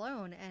this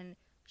alone, and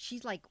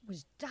she's like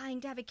was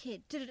dying to have a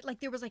kid. Did it, like,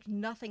 there was like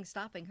nothing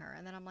stopping her,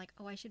 and then I'm like,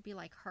 oh, I should be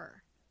like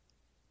her,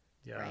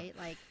 Yeah. right?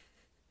 Like,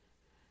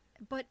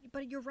 but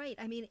you're right.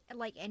 I mean,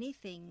 like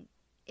anything,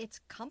 it's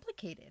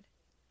complicated,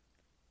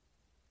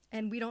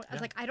 and we don't.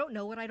 Like, I don't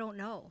know what I don't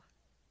know.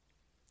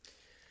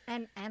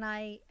 And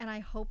I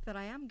hope that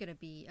I am going to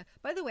be.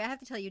 By the way, I have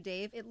to tell you,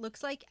 Dave, it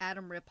looks like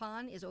Adam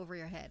Rippon is over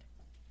your head.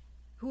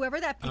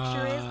 Whoever that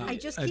picture is, I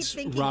just keep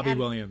thinking Robbie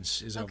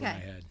Williams is over my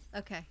head.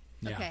 Okay.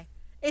 Yeah. Okay.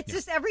 It's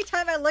just every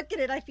time I look at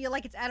it, I feel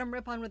like it's Adam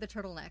Rippon with a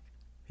turtleneck.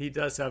 He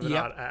does have an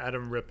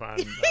Adam Rippon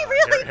He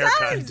really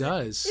haircut. He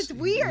does. It's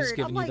weird. He's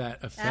giving I'm you like,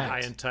 that effect.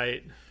 High and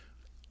tight.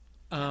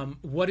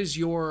 What is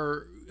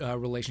your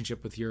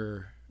relationship with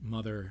your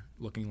mother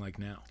looking like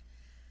now?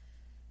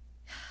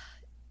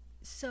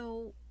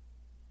 So,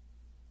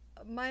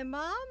 my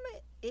mom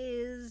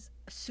is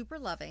super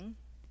loving.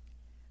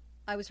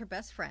 I was her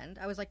best friend.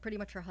 I was like pretty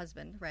much her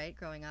husband, right?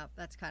 Growing up,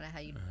 that's kind of how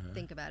you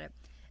think about it.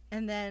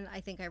 And then I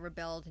think I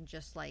rebelled and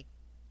just like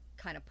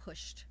kind of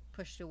pushed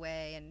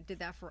away, and did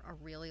that for a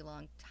really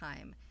long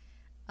time.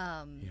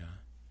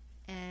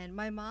 And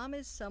my mom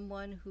is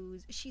someone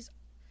who's she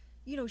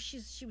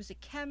was a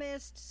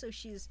chemist, so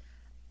she's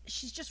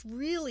just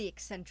really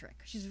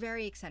eccentric. She's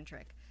very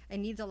eccentric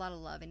and needs a lot of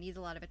love and needs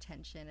a lot of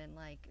attention, and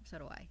like, so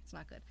do I. It's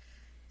not good.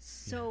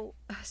 So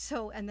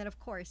and then of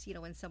course,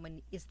 when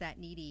someone is that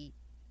needy,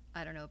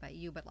 I don't know about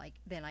you, but like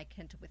then I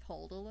tend to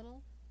withhold a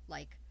little,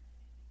 like,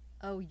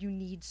 oh, you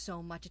need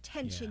so much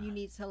attention, you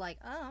need to, like,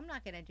 oh, I'm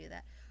not gonna do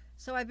that.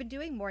 So I've been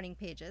doing morning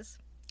pages.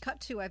 Cut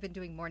to, I've been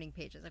doing morning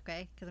pages,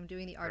 okay, because I'm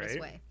doing the artist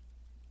way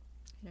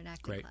in an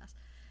acting class.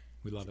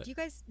 We love it.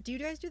 Do you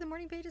guys do the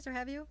morning pages, or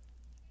have you?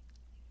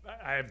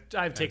 I've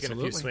taken a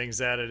few swings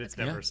at it. It's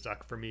never Yeah.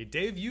 stuck for me.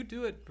 Dave, you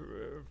do it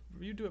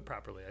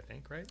properly, I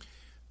think, right?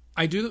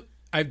 I do.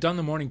 I've done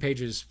the morning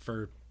pages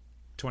for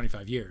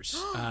 25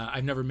 years.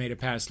 I've never made it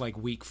past like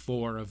week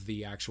 4 of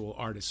the actual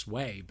artist's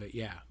way, but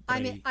yeah. But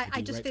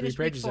I just write finished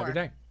 3 week pages 4. every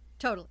day.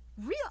 Totally.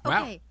 Real.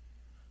 Wow. Okay.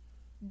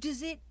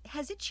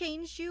 Has it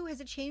changed you? Has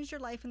it changed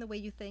your life in the way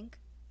you think?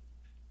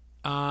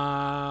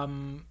 Yeah.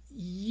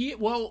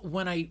 Well,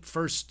 when I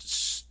first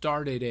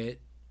started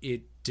it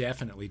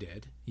definitely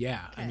did.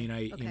 Yeah. Okay. I mean,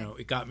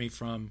 it got me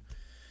from,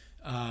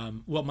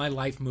 my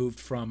life moved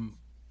from,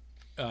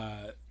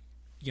 a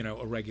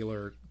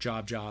regular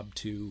job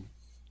to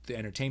the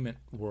entertainment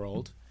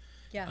world.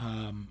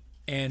 Yeah.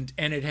 And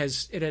it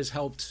has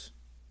helped.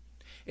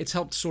 It's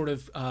helped sort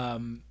of.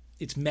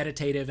 It's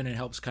meditative, and it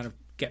helps kind of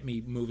get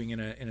me moving in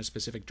a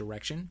specific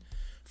direction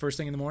first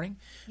thing in the morning.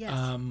 Yes.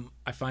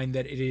 I find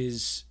that it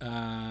is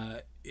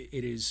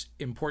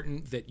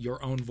important that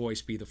your own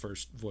voice be the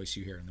first voice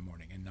you hear in the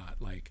morning, and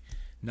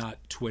not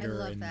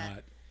Twitter and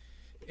that.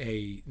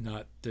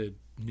 not the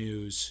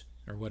news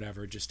or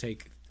whatever. Just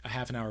take a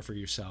half an hour for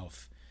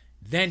yourself,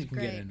 then you can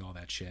get into all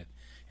that shit,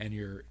 and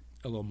you're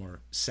a little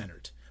more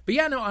centered. But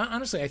yeah, no,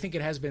 honestly, I think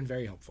it has been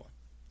very helpful.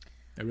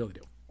 I really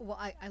do. Well,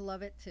 I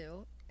love it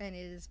too, and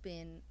it has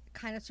been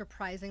kind of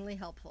surprisingly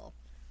helpful.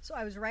 So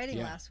I was writing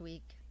last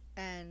week,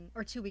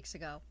 or 2 weeks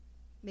ago,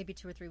 maybe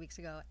 2 or 3 weeks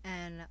ago,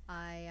 and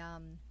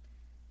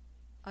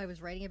I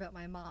was writing about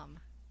my mom,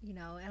 and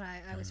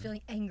I was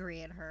feeling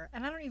angry at her,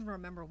 and I don't even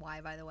remember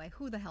why, by the way.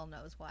 Who the hell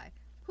knows why?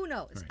 Who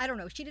knows? Right. I don't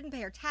know. She didn't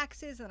pay her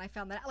taxes, and I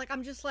found that,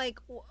 I'm just like,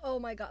 oh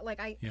my God,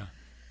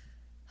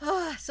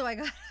 so I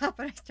got up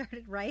and I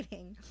started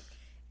writing,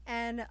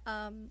 and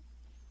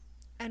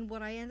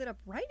what I ended up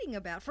writing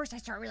about, first I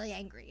started really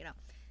angry, and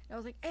I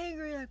was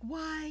angry,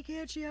 why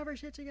can't she have her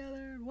shit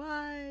together?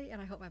 Why?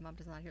 And I hope my mom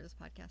does not hear this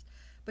podcast,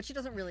 but she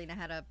doesn't really know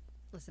how to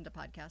listen to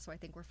podcasts, so I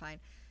think we're fine.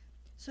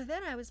 So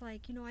then I was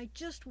like, I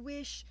just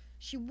wish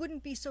she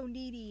wouldn't be so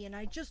needy, and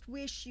I just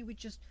wish she would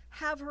just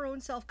have her own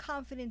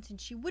self-confidence,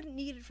 and she wouldn't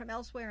need it from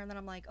elsewhere. And then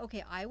I'm like,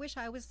 okay, I wish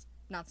I was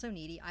not so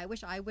needy. I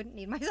wish I wouldn't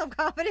need my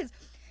self-confidence.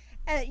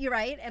 You're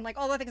right, and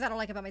all the things I don't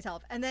like about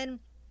myself. And then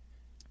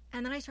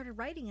I started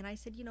writing, and I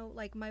said,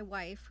 my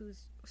wife,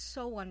 who's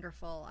so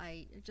wonderful,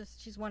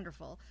 she's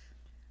wonderful.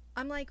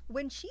 I'm like,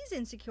 when she's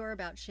insecure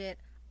about shit,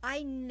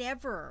 I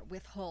never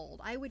withhold.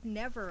 I would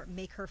never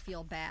make her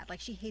feel bad.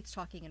 She hates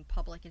talking in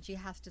public, and she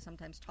has to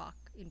sometimes talk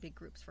in big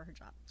groups for her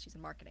job. She's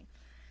in marketing.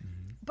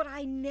 Mm-hmm. But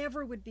I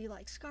never would be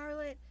like,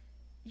 Scarlett,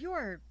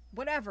 you're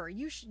whatever.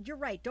 You're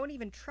right. Don't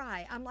even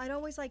try. I'd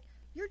always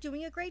you're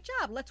doing a great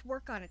job. Let's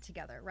work on it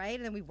together, right?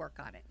 And then we work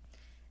on it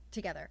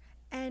together.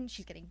 And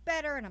she's getting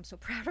better, and I'm so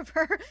proud of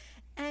her.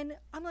 And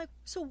I'm like,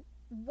 so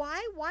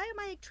why am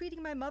I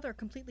treating my mother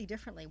completely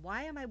differently?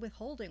 Why am I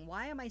withholding?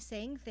 Why am I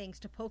saying things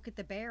to poke at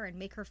the bear and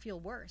make her feel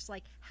worse?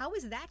 How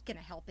is that going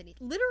to help?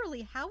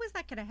 Literally, how is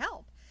that going to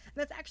help? And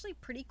that's actually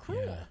pretty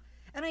cruel. Yeah.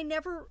 And I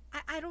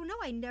don't know,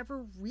 I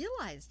never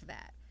realized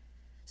that.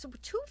 So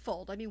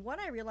twofold. One,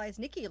 I realized,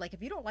 Nikki,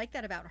 if you don't like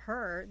that about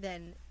her,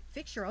 then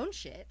fix your own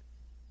shit.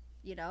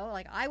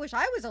 I wish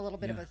I was a little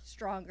bit of a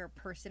stronger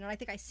person, and I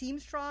think I seem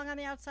strong on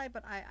the outside,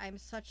 but I'm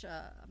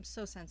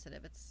so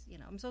sensitive.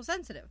 I'm so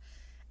sensitive.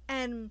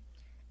 And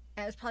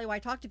it's probably why I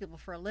talk to people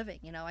for a living.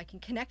 I can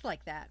connect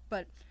like that.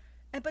 But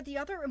the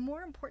other and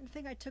more important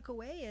thing I took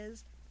away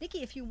is,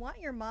 Nikki, if you want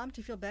your mom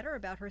to feel better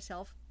about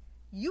herself,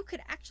 you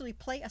could actually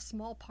play a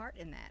small part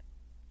in that.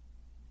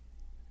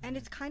 And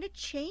it's kind of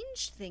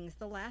changed things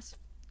the last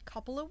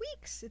couple of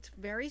weeks. It's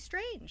very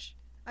strange.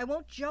 I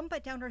won't jump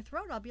it down her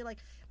throat. I'll be like,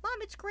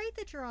 Mom, it's great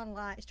that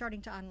you're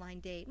starting to online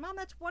date. Mom,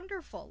 that's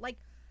wonderful.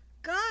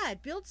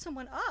 God, build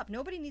someone up.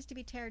 Nobody needs to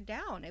be teared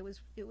down. It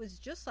was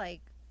just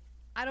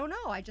I don't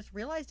know. I just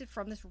realized it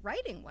from this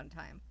writing one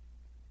time.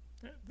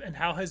 And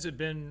how has it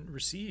been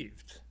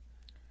received?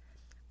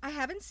 I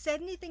haven't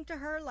said anything to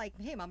her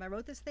hey, Mom, I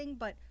wrote this thing,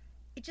 but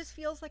it just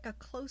feels like a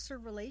closer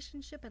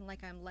relationship, and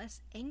I'm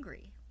less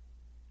angry.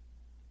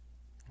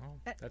 Oh,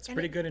 that's a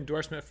pretty good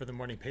endorsement for the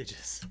morning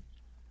pages.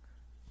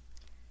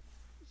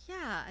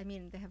 Yeah,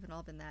 they haven't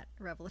all been that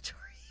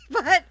revelatory,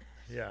 but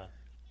yeah,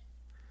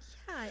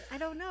 I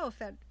don't know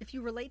if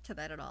you relate to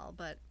that at all,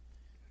 but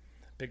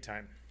big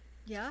time.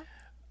 Yeah.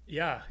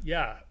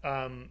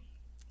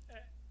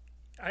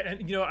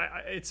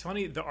 It's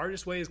funny. The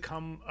Artist Way has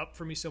come up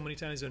for me so many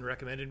times and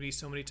recommended me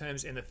so many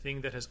times, and the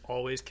thing that has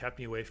always kept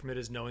me away from it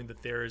is knowing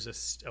that there is a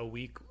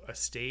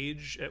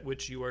stage at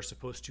which you are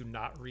supposed to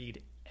not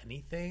read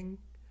anything.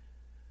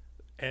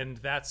 And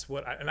that's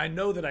what I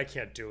know that I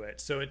can't do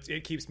it. So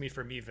it keeps me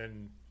from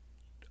even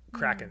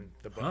cracking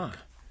the book. Huh.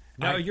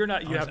 No, you're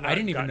not. You have. I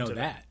didn't even know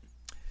that.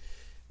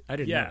 I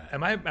didn't. Yeah. Know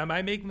that. Am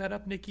I making that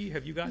up, Nikki?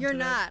 Have you gotten? You're to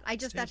not.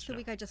 That that's the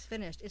week I just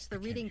finished. It's the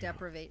reading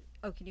deprivation.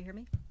 Oh, can you hear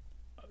me?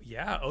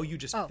 Yeah. Oh, you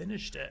just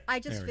finished it. I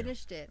just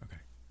finished it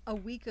a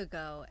week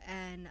ago,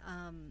 and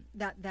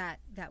that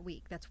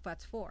week. That's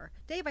 4.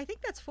 Dave, I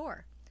think that's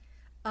 4.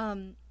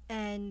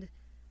 And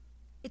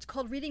it's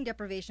called reading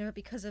deprivation, but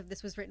because of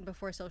this was written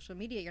before social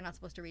media, you're not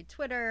supposed to read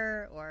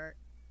Twitter, or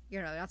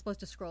you're not supposed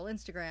to scroll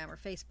Instagram or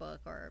Facebook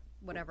or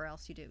whatever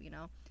else you do.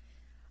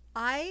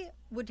 I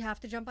would have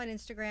to jump on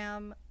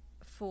Instagram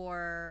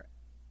for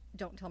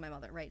don't tell my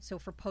mother, right? So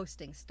for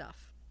posting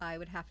stuff, I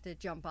would have to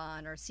jump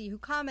on or see who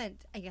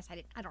comment. I guess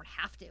I don't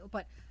have to,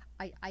 but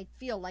I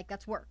feel like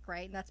that's work,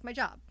 right? And that's my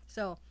job.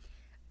 So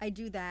I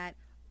do that.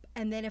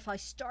 And then if I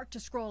start to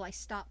scroll, I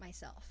stop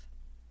myself.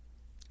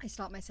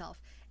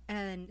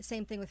 And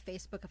same thing with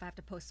Facebook. If I have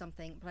to post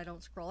something, but I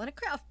don't scroll. And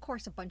of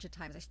course, a bunch of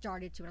times I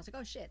started to, and I was like,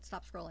 oh shit,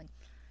 stop scrolling.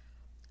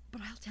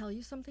 But I'll tell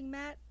you something,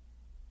 Matt.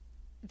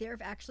 There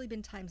have actually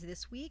been times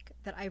this week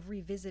that I've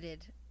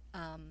revisited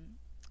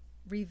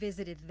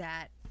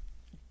that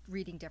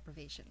reading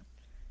deprivation.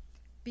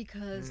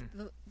 Because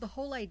the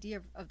whole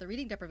idea of the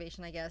reading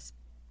deprivation, I guess,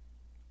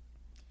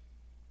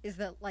 is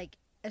that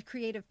as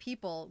creative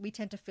people, we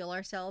tend to fill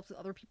ourselves with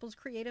other people's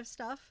creative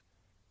stuff,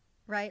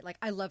 right? Like,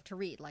 I love to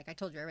read. Like I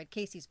told you, I read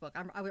Casey's book.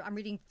 I'm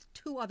reading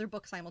 2 other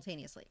books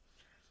simultaneously.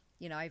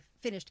 You know, I've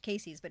finished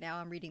Casey's, but now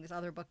I'm reading this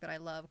other book that I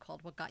love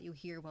called What Got You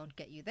Here Won't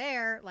Get You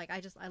There. Like,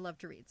 I love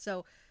to read.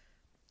 So,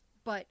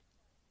 but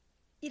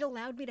it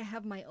allowed me to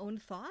have my own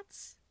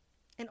thoughts,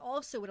 and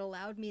also it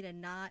allowed me to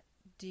not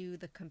do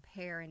the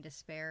compare and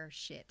despair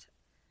shit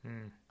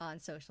on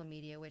social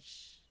media,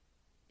 which,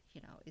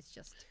 you know, is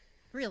just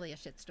really a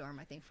shitstorm,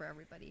 I think, for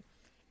everybody.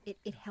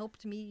 It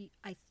helped me,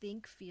 I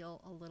think,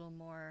 feel a little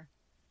more,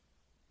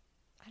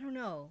 I don't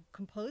know,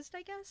 composed,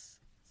 I guess?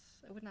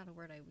 It's not a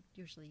word I would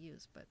usually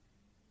use, but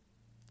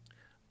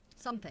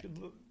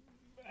something.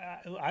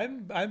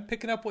 I'm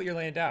picking up what you're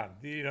laying down.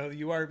 You know,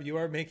 you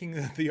are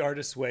making the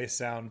Artist's Way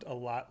sound a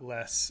lot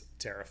less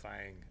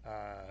terrifying.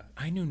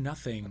 I knew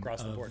nothing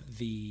across the of board.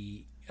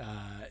 the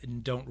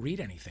don't read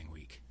anything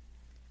week.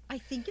 I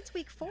think it's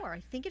week 4. I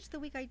think it's the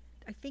week I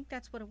think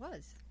that's what it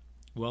was.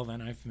 Well,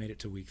 then I've made it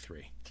to week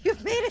 3.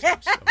 You've made it. Over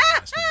the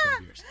last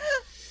 25 years.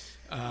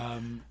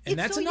 And It's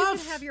that's so enough. you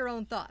can have your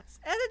own thoughts,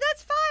 and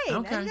that's fine.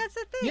 Okay. And that's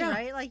the thing, Yeah.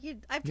 right? Like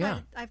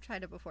Yeah. I've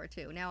tried it before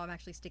too. Now I'm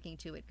actually sticking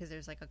to it because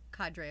there's like a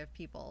cadre of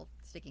people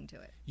sticking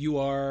to it. You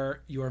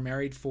are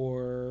married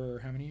for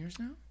how many years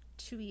now?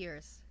 2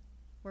 years.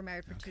 We're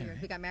married for 2 Okay.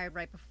 years. We got married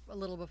a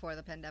little before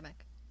the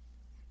pandemic.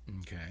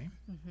 Okay.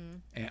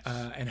 Mm-hmm.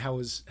 And how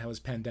was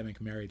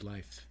pandemic married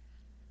life?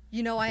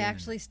 You know, I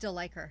actually still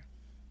like her.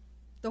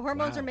 The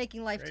hormones Wow. are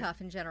making life Great. tough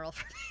in general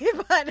for me,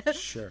 but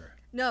Sure.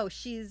 no,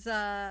 she's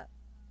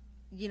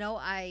you know,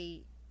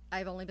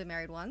 I've only been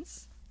married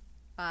once.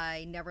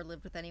 I never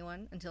lived with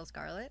anyone until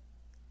Scarlett.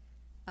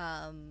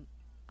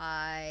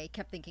 I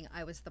kept thinking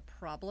I was the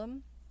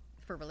problem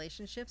for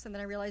relationships, and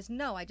then I realized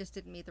no, I just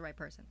didn't meet the right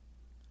person.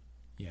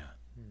 Yeah.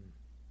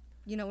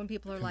 You know, when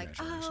people are like,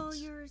 "Oh,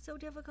 Congratulations. you're so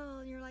difficult,"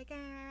 and you're like,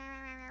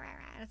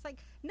 and it's like,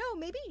 no,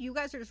 maybe you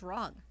guys are just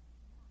wrong,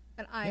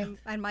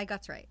 and my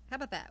gut's right. How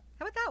about that?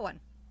 How about that one?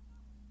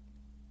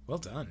 Well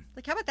done.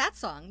 Like, how about that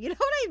song? You know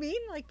what I mean?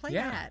 Like, play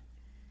Yeah. that.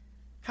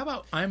 How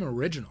about I'm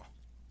original?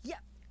 Yeah.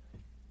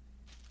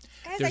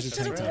 Guys, There's I a should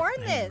have tank top worn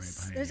hanging right this.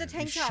 behind There's a you.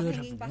 tank You top should have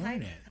hanging behind.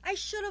 worn it. I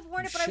should have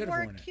worn it, You but I should wore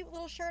have a worn it. cute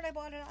little shirt. I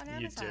bought it on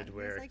Amazon. You did It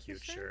wear was a like, cute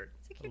this shirt.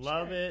 It's a cute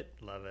Love shirt. it,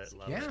 love it,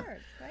 love Yeah. it.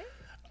 Shirt,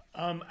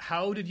 right?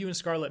 How did you and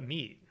Scarlett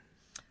meet?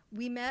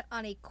 We met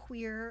on a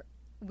queer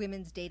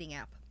women's dating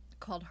app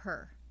called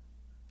Her.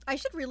 I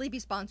should really be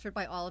sponsored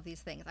by all of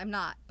these things. I'm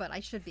not, but I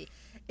should be.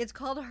 It's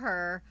called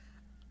Her.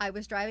 I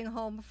was driving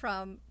home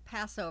from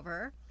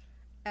Passover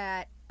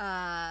at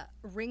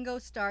Ringo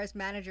Starr's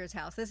manager's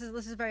house. This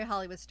is a very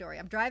Hollywood story.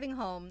 I'm driving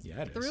home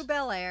Yeah, it through is.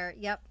 Bel Air.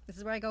 Yep, this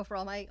is where I go for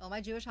all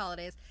my Jewish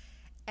holidays.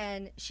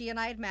 And she and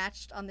I had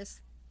matched on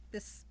this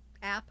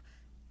app,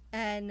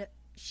 and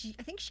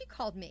I think she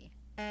called me,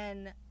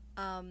 and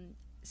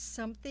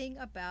something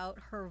about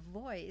her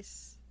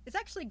voice. It's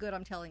actually good.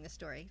 I'm telling this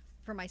story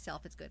for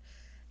myself. It's good.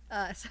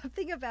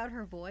 Something about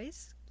her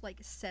voice like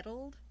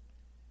settled.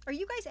 Are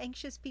you guys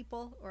anxious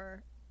people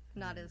or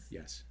not as?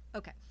 Yes.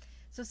 Okay.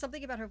 So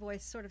something about her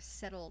voice sort of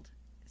settled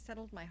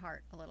my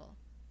heart a little.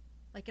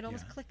 Like it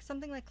almost Yeah. clicked,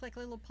 something like a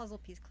little puzzle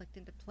piece clicked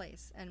into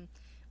place. And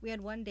we had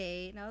one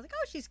date, and I was like,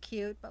 oh, she's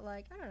cute, but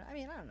like, I don't know. I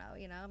mean, I don't know,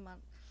 you know.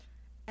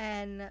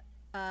 And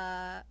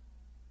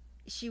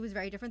she was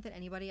very different than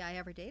anybody I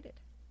ever dated.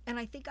 And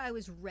I think I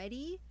was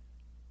ready.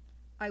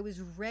 I was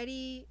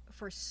ready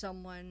for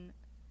someone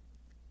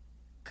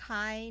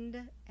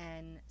kind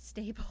and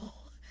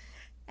stable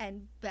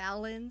and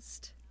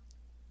balanced.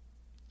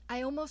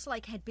 I almost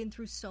like had been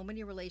through so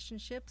many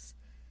relationships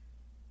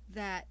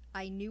that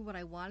I knew what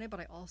I wanted, but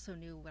I also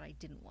knew what I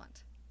didn't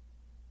want.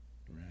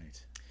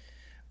 Right.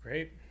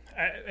 Great.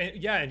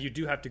 Yeah, and you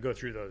do have to go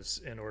through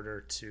those in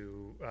order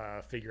to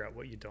figure out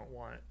what you don't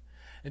want.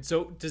 And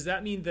so does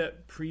that mean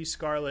that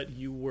pre-Scarlett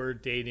you were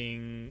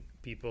dating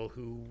people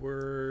who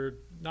were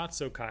not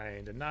so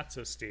kind and not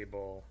so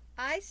stable?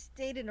 I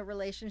stayed in a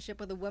relationship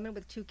with a woman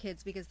with 2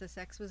 kids because the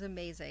sex was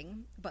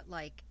amazing, but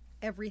like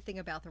everything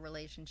about the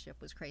relationship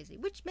was crazy,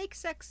 which makes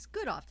sex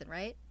good often,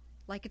 right?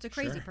 Like it's a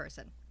crazy Sure.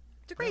 person.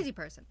 It's a crazy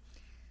person.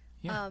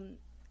 Yeah.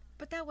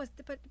 But that was,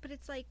 but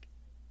it's like,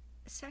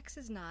 sex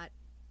is not.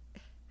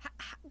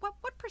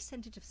 What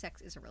percentage of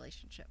sex is a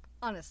relationship?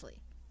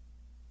 Honestly,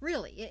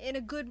 really, in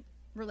a good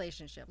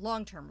relationship,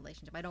 long-term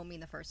relationship. I don't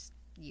mean the first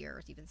year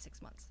or even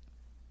 6 months.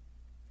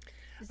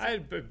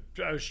 I would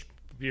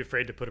be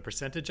afraid to put a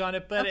percentage on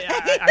it, but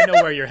I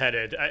know where you're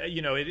headed.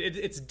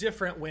 It's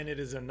different when it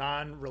is a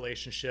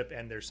non-relationship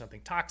and there's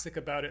something toxic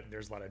about it and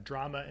there's a lot of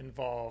drama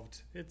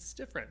involved. It's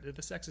different.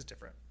 The sex is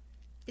different.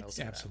 It's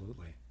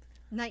Absolutely.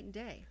 night and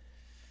day,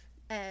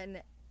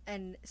 and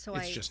so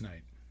It's just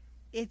night.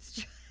 It's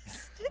just.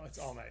 It's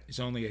all night. It's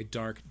only a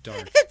dark,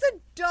 It's a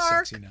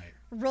dark, sexy night.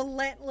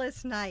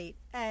 relentless night,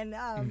 and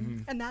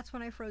and that's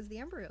when I froze the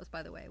embryos.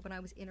 By the way, when I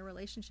was in a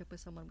relationship with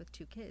someone with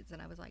 2 kids,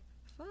 and I was like,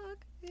 "Fuck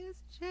this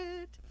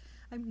shit!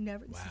 I'm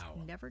never. This Wow.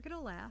 is never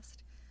gonna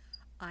last.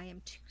 I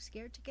am too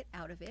scared to get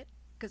out of it.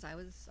 because I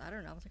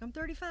don't know, I was like, I'm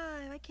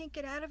 35, I can't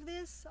get out of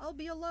this, I'll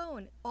be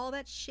alone. All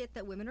that shit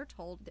that women are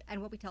told, and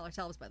what we tell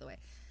ourselves, by the way.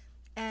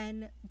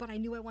 But I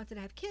knew I wanted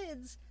to have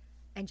kids,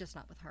 and just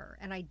not with her.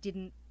 And I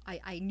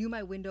knew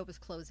my window was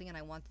closing, and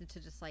I wanted to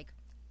just like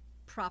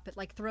prop it,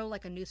 like throw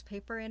like a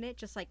newspaper in it,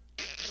 just like,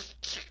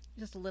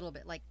 just a little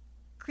bit, like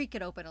creak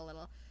it open a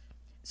little.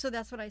 So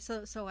that's what I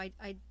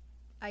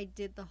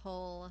did the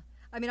whole,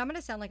 I mean, I'm going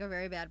to sound like a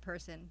very bad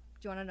person.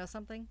 Do you want to know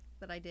something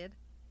that I did?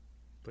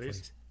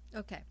 Please.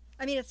 Okay.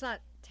 I mean, it's not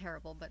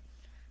terrible, but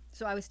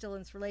so I was still in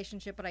this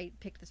relationship, but I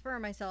picked the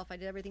sperm myself. I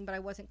did everything, but I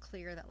wasn't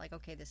clear that like,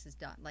 okay, this is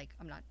done. Like,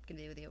 I'm not going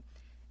to be with you.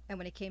 And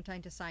when it came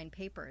time to sign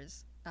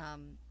papers,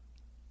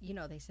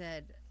 they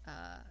said,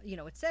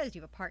 it says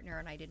you have a partner,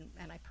 and I didn't,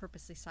 and I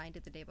purposely signed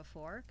it the day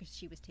before because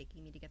she was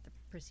taking me to get the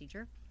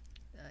procedure,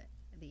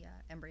 the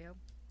embryo,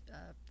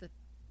 the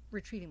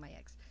retrieving my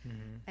eggs.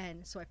 Mm-hmm.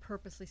 And so I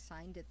purposely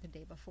signed it the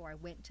day before. I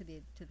went to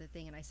the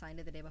thing and I signed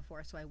it the day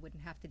before so I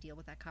wouldn't have to deal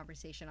with that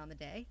conversation on the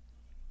day.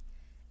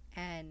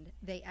 And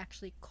they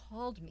actually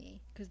called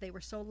me because they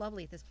were so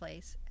lovely at this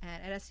place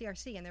and at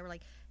SCRC, and they were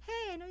like,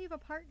 hey, I know you have a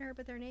partner,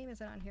 but their name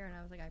isn't on here. And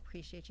I was like, I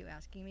appreciate you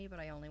asking me, but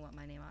I only want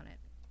my name on it.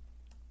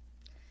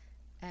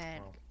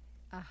 And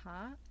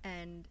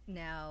and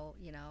now,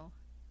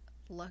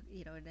 look,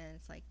 and then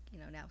it's like,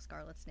 now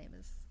Scarlett's name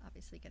is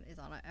obviously is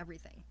on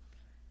everything.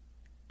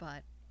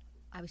 But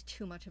I was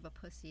too much of a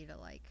pussy to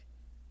like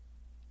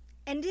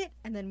end it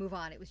and then move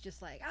on. It was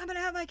just like, I'm gonna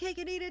have my cake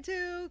and eat it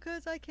too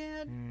because I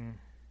can.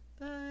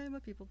 I'm a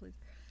people pleaser.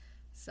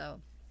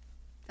 So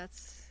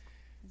that's,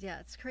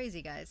 it's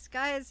crazy, guys.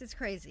 It's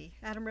crazy.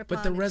 Adam Rippon.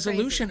 But the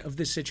resolution of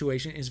this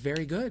situation is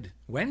very good.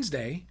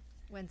 Wednesday.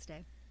 This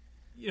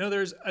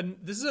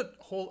is a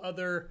whole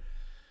other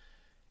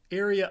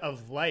area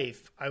of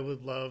life I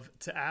would love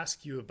to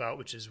ask you about,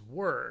 which is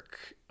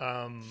work.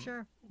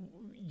 Sure.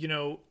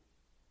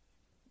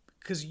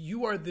 Because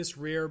you are this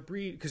rare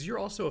breed, because you're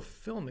also a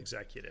film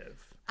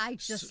executive. I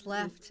just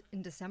left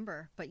in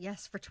December, but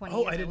yes, for 20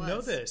 years. Oh, I didn't know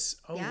this.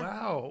 Oh, yeah.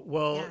 Wow.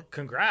 Well, yeah.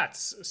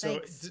 Congrats.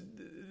 So,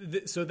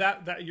 so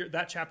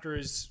that chapter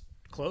is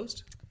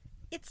closed?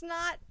 It's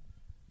not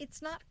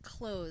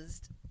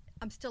closed.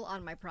 I'm still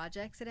on my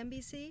projects at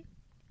NBC.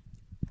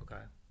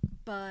 Okay.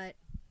 But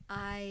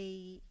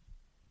I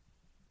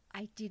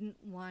didn't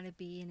want to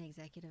be an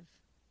executive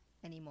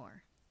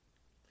anymore.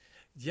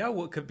 Yeah,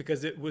 well,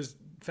 because it was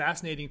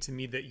fascinating to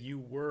me that you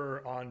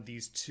were on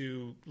these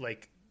two,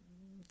 like,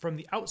 from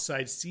the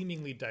outside,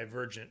 seemingly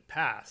divergent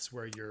paths,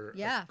 where you're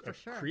a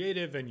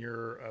creative and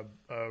you're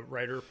a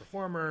writer,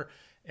 performer,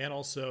 and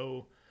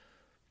also,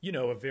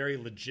 a very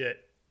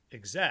legit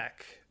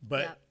exec.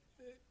 But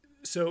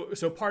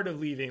so part of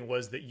leaving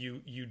was that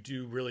you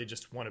do really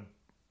just want to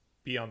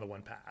be on the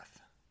one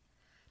path.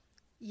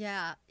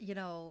 Yeah,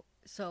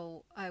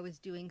 so I was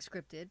doing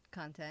scripted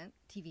content,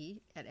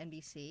 TV at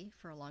NBC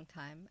for a long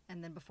time.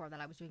 And then before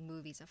that, I was doing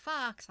movies at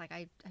Fox. Like,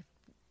 I've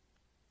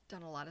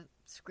done a lot of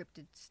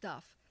scripted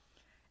stuff.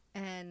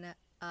 And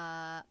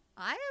I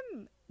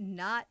am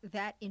not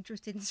that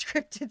interested in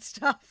scripted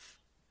stuff.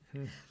 I'd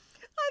be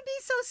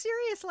so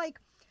serious. Like,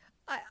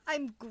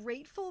 I'm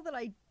grateful that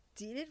I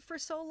did it for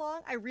so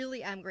long. I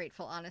really am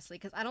grateful, honestly,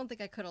 because I don't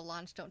think I could have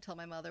launched Don't Tell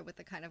My Mother with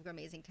the kind of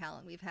amazing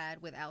talent we've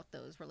had without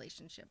those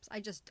relationships. I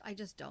just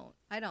don't.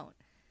 I don't.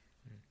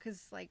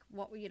 Because, like,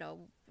 why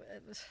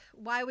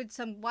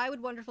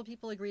would wonderful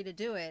people agree to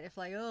do it if,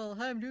 like, oh,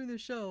 hi, I'm doing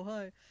this show,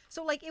 hi.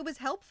 So, like, it was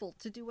helpful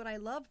to do what I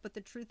love, but the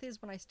truth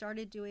is, when I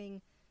started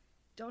doing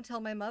Don't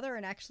Tell My Mother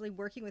and actually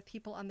working with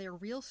people on their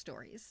real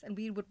stories, and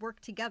we would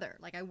work together,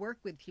 like, I work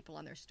with people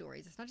on their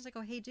stories. It's not just like,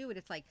 oh, hey, do it.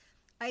 It's like,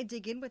 I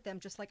dig in with them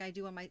just like I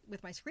do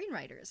with my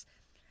screenwriters.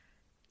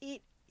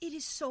 It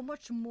is so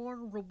much more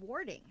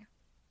rewarding.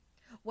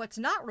 What's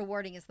not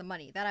rewarding is the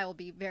money. That I will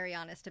be very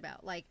honest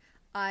about. Like,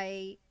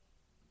 I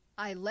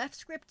left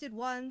scripted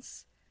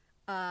once,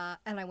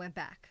 and I went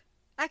back.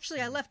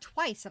 Actually, I left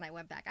twice and I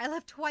went back.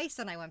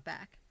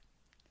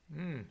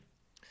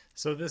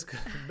 So this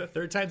the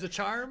third time's a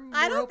charm?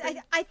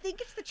 I think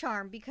it's the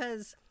charm,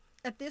 because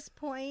at this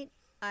point,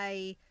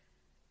 I've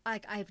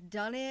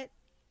done it.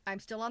 I'm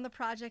still on the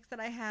projects that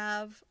I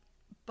have,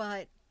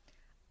 but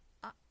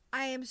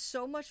I am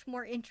so much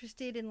more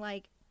interested in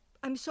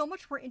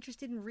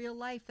real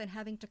life than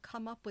having to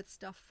come up with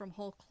stuff from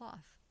whole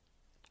cloth.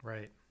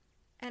 Right.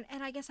 And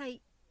I guess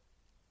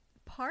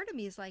part of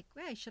me is like,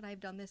 hey, should I have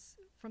done this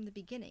from the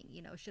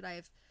beginning? Should I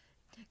have,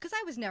 because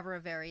I was never a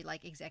very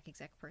like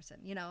exec person,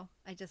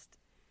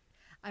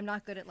 I'm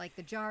not good at like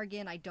the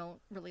jargon. I don't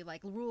really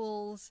like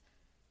rules.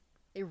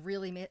 It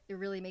really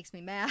makes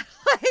me mad.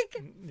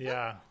 Like,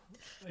 yeah.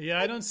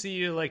 I don't see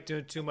you like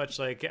doing too much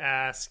like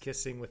ass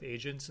kissing with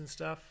agents and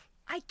stuff.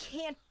 I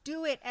can't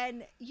do it,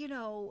 and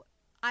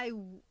I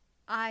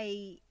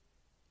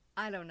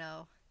don't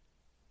know.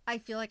 I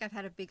feel like I've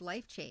had a big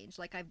life change.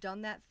 Like, I've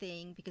done that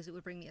thing because it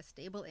would bring me a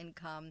stable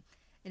income,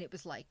 and it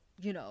was like,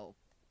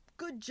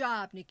 good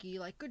job, Nikki.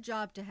 Like, good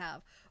job to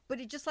have. But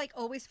it just like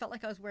always felt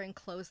like I was wearing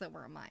clothes that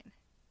weren't mine.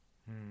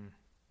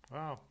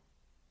 Wow.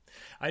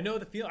 I know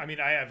the feel. I mean,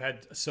 I have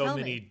had so Tell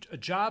many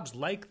jobs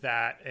like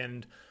that,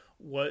 and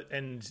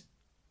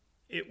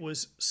it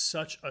was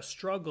such a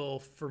struggle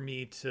for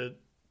me to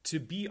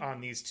be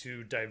on these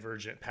two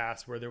divergent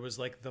paths, where there was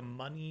like the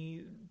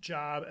money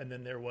job and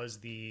then there was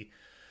the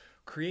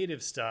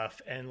creative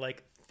stuff. And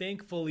like,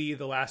 thankfully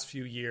the last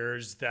few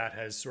years that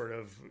has sort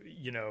of,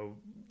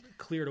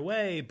 cleared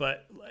away,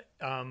 but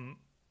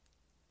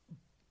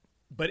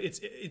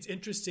it's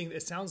interesting.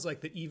 It sounds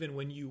like that even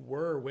when you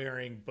were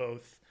wearing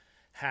both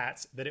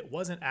hats, that it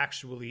wasn't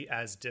actually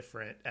as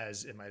different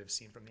as it might have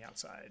seemed from the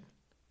outside.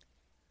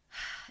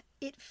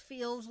 It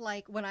feels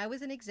like when I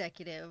was an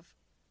executive,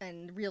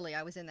 and really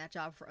I was in that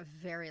job for a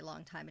very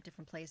long time at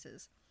different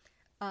places.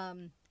 I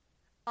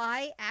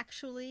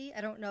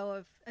don't know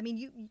if, I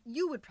mean,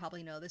 you would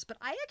probably know this, but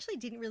I actually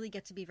didn't really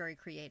get to be very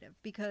creative,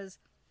 because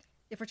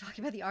if we're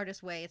talking about the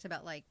artist way, it's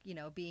about like,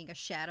 being a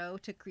shadow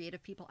to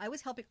creative people. I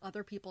was helping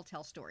other people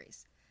tell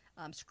stories,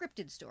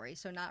 scripted stories.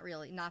 So not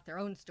their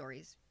own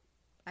stories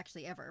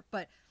actually ever,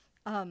 but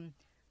I'm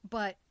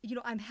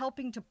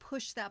helping to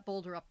push that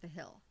boulder up the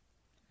hill.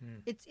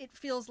 It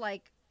feels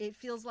like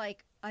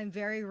I'm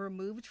very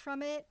removed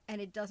from it, and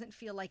it doesn't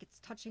feel like it's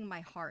touching my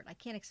heart. I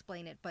can't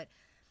explain it, but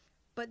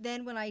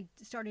then when I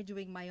started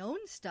doing my own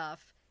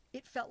stuff,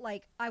 it felt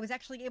like I was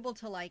actually able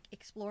to like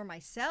explore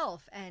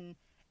myself and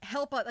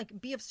help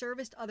like be of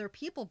service to other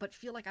people, but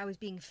feel like I was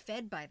being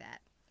fed by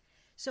that.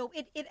 So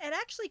it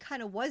actually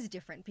kind of was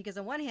different, because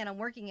on one hand I'm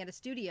working at a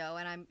studio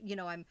and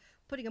I'm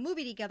putting a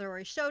movie together or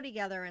a show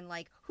together, and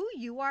like who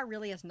you are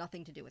really has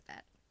nothing to do with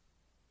that.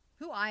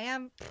 Who I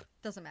am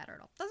doesn't matter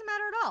at all. Doesn't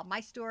matter at all. My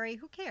story,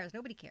 who cares?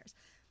 Nobody cares.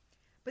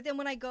 But then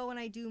when I go and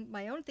I do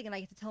my own thing and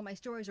I get to tell my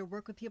stories or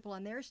work with people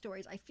on their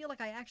stories, I feel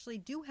like I actually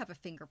do have a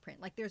fingerprint.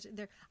 Like there's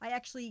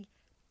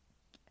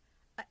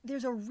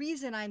a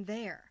reason I'm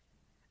there.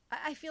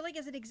 I feel like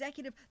as an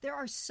executive, there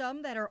are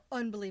some that are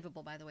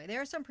unbelievable, by the way.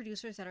 There are some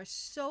producers that are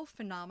so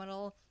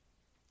phenomenal,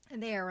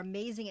 and they are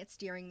amazing at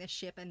steering this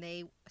ship, and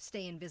they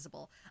stay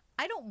invisible.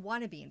 I don't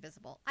want to be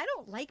invisible. I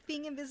don't like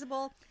being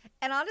invisible.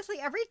 And honestly,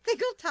 every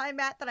single time,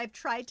 Matt, that I've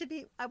tried to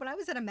be, when I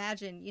was at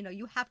Imagine,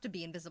 you have to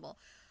be invisible.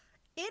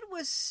 It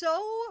was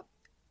so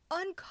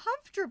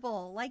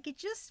uncomfortable. Like, it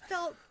just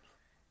felt,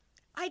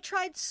 I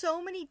tried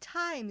so many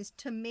times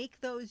to make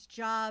those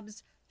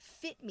jobs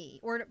fit me,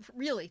 or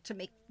really to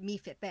make me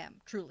fit them,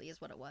 truly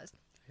is what it was.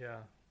 Yeah.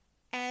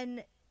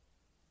 And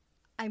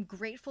I'm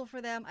grateful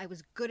for them. I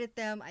was good at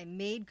them. I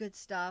made good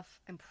stuff.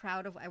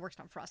 I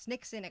worked on Frost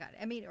Nixon. I got an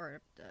Emmy or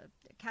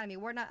Academy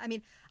Award.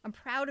 I'm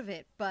proud of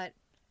it, but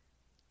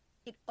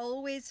it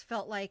always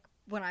felt like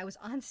when I was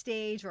on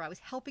stage or I was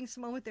helping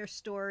someone with their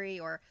story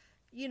or,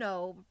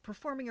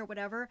 performing or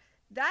whatever,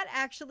 that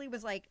actually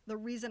was like the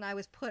reason I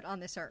was put on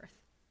this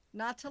earth,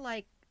 not to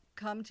like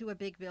come to a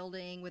big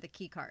building with a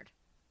key card.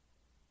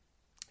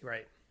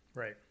 Right.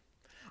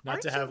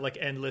 Not to have like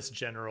endless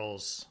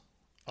generals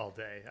all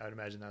day. I would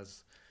imagine that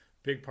was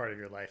a big part of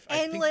your life.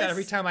 I think that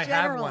every time I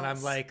have one,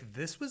 I'm like,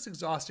 this was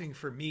exhausting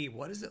for me.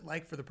 What is it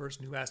like for the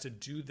person who has to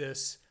do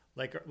this,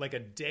 like a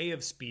day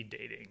of speed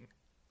dating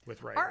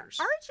with writers?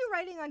 Aren't you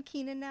writing on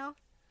Kenan now?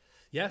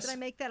 Yes. Did I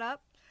make that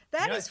up?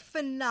 That is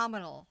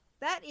phenomenal.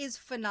 That is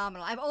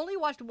phenomenal. I've only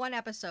watched one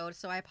episode,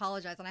 so I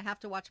apologize, and I have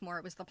to watch more.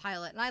 It was the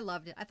pilot, and I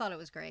loved it. I thought it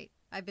was great.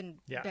 I've been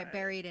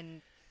buried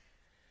in,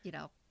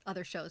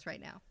 other shows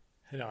right now.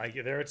 No,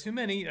 there are too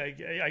many.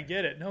 I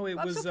get it. No,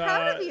 I'm so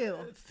proud of you.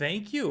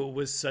 Thank you. It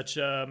was such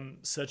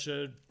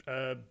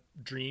a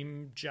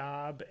dream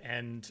job,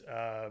 and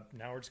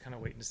now we're just kind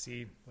of waiting to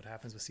see what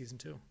happens with season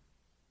 2.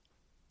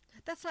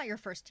 That's not your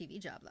first TV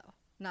job, though.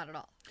 Not at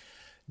all.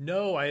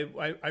 No,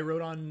 I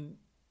wrote on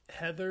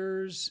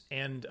Heathers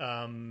and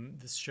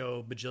this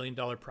show Bajillion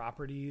Dollar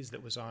Properties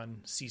that was on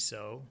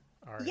CISO.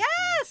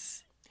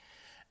 Yes.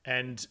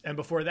 And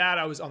before that,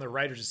 I was on the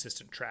writer's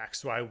assistant track.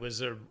 So I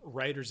was a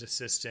writer's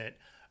assistant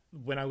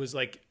when I was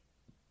like,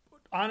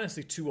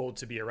 honestly, too old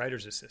to be a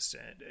writer's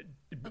assistant.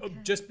 Okay.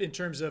 Just in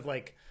terms of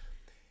like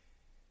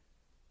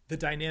the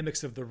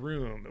dynamics of the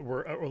room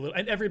were a little,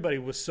 and everybody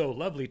was so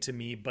lovely to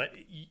me, but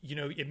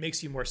it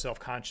makes you more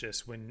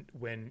self-conscious when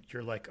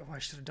you're like, oh, I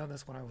should have done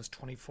this when I was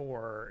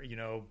 24,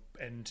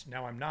 and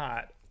now I'm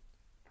not.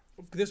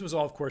 This was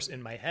all, of course,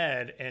 in my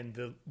head,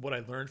 and what I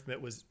learned from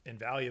it was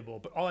invaluable.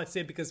 But all I'd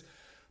say, because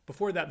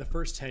before that, the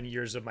first 10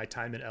 years of my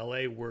time in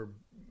LA were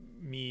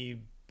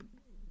me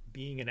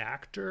being an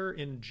actor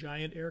in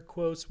giant air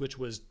quotes, which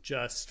was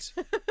just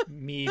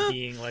me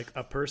being like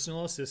a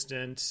personal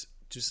assistant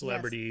to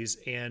celebrities,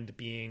 yes, and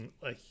being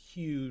a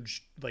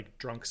huge like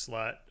drunk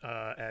slut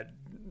at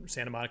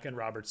Santa Monica and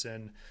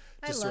Robertson.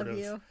 I love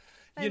you.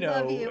 I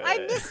love you. I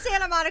miss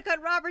Santa Monica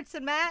and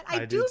Robertson, Matt.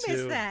 I do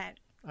miss that.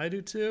 I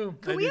do too.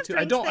 Can we have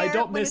drinks there? I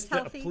don't miss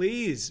that.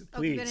 Please.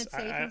 You're gonna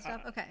save and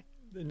stuff? Okay.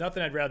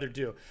 Nothing I'd rather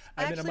do.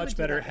 I'm in a much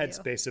better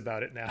headspace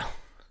about it now.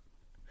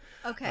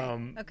 Okay.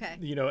 Okay.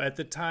 At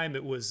the time,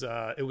 it was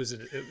a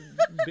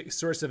big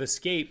source of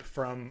escape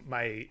from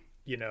my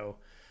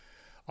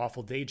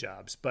awful day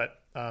jobs. But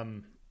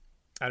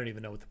I don't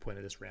even know what the point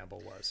of this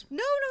ramble was.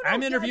 No.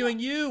 I'm yeah, interviewing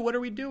you. What are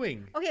we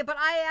doing? Okay, but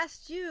I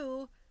asked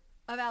you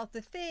about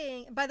the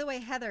thing. By the way,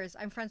 Heathers.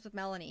 I'm friends with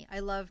Melanie. I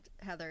loved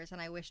Heathers,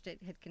 and I wished it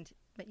had continued.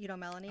 But you know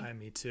Melanie?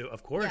 Me too.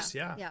 Of course,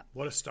 yeah. Yeah.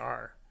 What a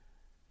star.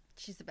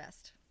 She's the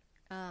best.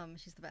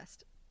 She's the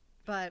best.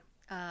 But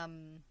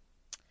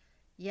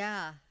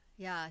yeah,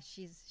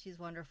 she's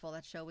wonderful.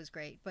 That show was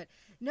great. But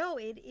no,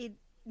 it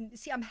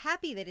see, I'm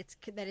happy that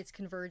it's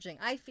converging.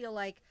 I feel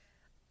like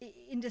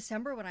in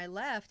December when I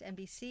left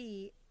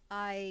NBC,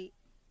 I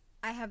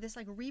have this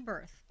like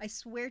rebirth. I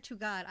swear to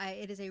God,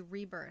 it is a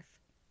rebirth.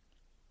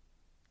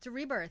 It's a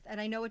rebirth,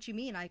 and I know what you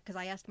mean. Because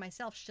I asked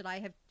myself,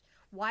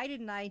 why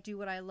didn't I do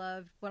what I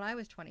loved when I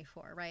was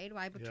 24, right?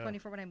 I was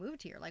 24 when I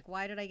moved here. Like,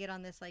 why did I get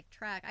on this like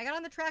track? I got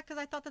on the track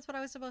because I thought that's what I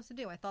was supposed to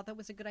do. I thought that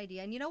was a good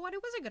idea, and you know what?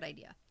 It was a good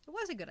idea. It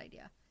was a good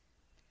idea.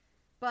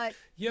 But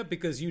yeah,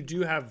 because you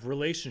do have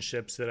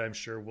relationships that I'm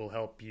sure will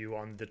help you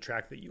on the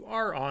track that you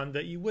are on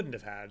that you wouldn't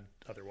have had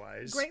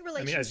otherwise. Great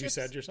relationships. I mean, as you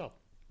said yourself.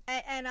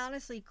 And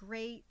honestly,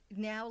 great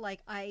now. Like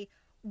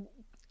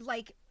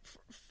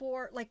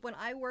for when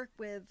I work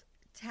with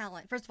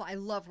talent. First of all, I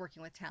love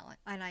working with talent,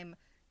 and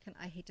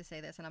I hate to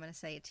say this, and I'm going to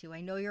say it too. I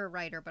know you're a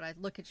writer, but I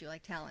look at you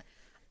like talent.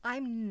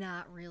 I'm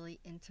not really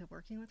into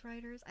working with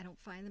writers. I don't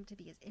find them to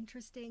be as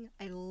interesting.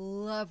 I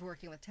love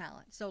working with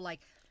talent. So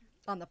like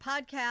on the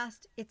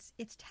podcast, it's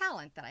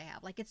talent that I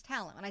have. Like it's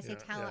talent. When I say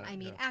talent, I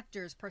mean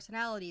actors,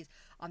 personalities.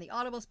 On the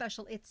Audible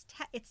special, it's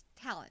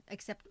talent,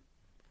 except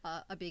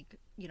a big,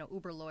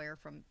 Uber lawyer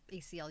from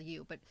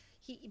ACLU, but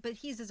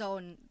he's his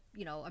own,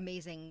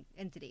 amazing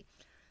entity.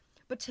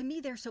 But to me,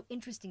 they're so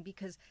interesting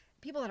because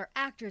people that are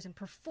actors and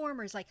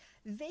performers, like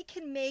they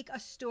can make a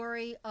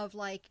story of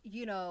like,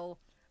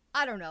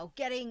 I don't know,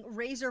 getting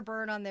razor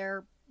burn on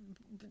their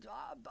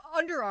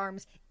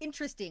underarms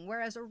interesting.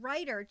 Whereas a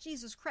writer,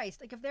 Jesus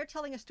Christ, like if they're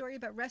telling a story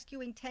about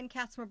rescuing 10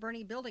 cats from a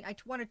burning building, I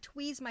want to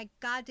tweeze my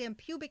goddamn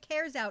pubic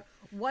hairs out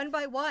one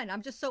by one.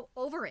 I'm just so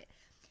over it.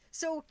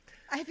 So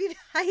I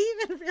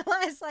even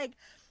realized like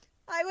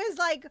I was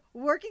like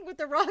working with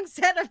the wrong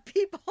set of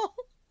people.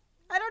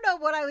 I don't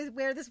know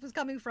where this was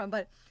coming from,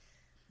 but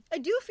I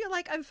do feel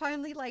like I'm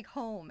finally like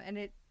home,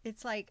 and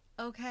it's like,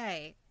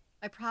 okay,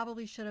 I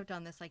probably should have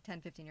done this like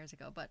 10, 15 years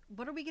ago, but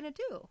what are we going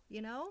to do?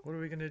 What are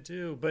we going to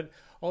do? But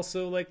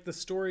also like the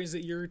stories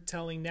that you're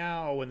telling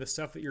now and the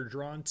stuff that you're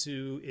drawn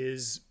to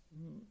is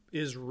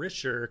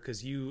richer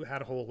because you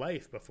had a whole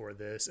life before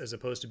this, as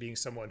opposed to being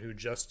someone who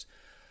just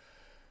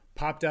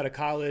popped out of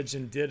college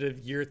and did a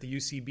year at the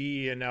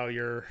UCB and now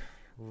you're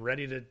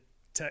ready to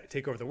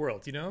take over the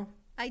world,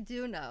 I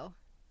do know.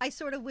 I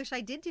sort of wish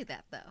I did do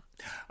that, though.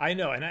 I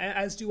know, and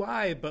as do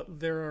I, but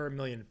there are a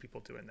million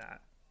people doing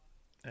that.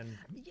 And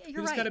you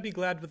just got to be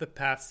glad with the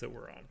paths that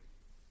we're on.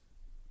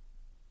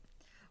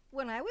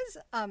 When I was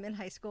in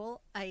high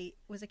school, I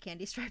was a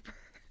candy striper.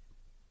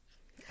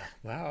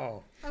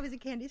 Wow. I was a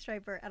candy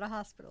striper at a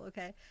hospital,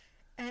 okay?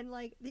 And,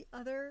 like, the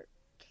other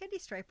candy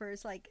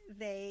stripers, like,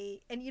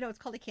 it's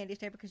called a candy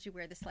striper because you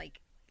wear this, like,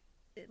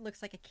 it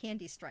looks like a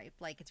candy stripe.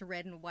 Like, it's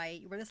red and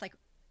white. You wear this, like,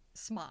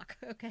 smock,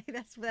 okay?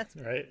 That's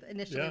right.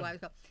 Initially why I was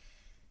going.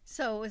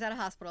 So it was at a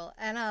hospital,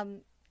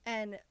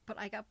 but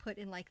I got put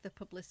in like the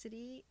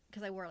publicity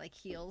because I wore like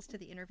heels to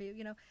the interview,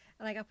 and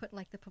I got put in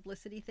like the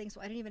publicity thing,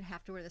 so I didn't even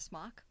have to wear the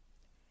smock.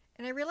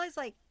 And I realized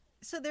like,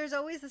 so there's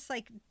always this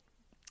like,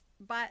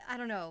 I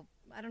don't know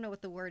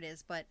what the word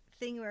is, but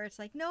thing where it's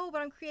like, no, but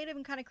I'm creative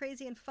and kind of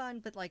crazy and fun,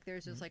 but like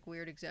there's this like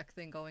weird exec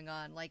thing going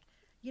on, like,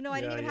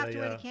 I didn't even have to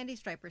wear the candy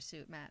striper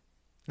suit, Matt.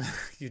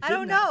 I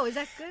don't know. Is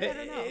that good? I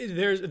don't know.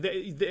 There's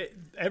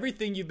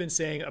everything you've been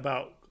saying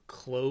about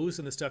clothes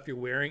and the stuff you're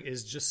wearing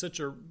is just such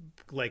a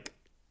like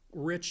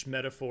rich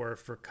metaphor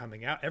for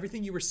coming out.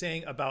 Everything you were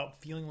saying about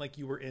feeling like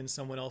you were in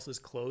someone else's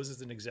clothes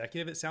as an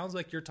executive, it sounds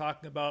like you're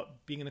talking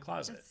about being in the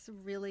closet. That's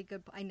really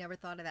good. I never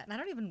thought of that. And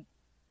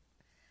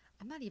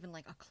I'm not even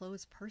like a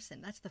clothes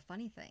person. That's the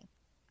funny thing.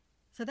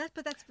 So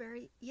that's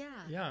very, yeah.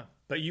 Yeah.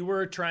 But you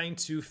were trying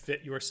to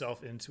fit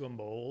yourself into a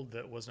mold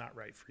that was not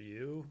right for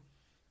you.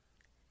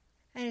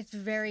 And it's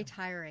very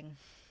tiring.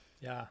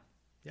 Yeah.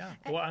 Yeah.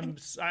 Well, I'm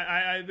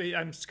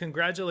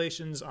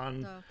congratulations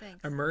on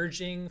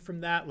emerging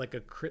from that like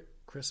a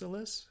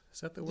chrysalis.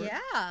 Is that the word?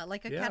 Yeah,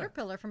 like a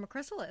caterpillar from a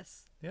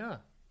chrysalis. Yeah.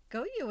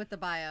 Go you with the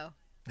bio.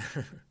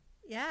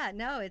 Yeah,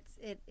 no, it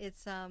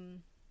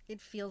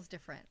feels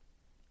different.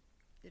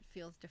 It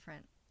feels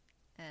different.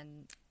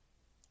 And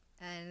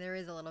there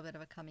is a little bit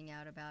of a coming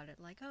out about it,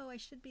 like, oh, I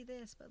should be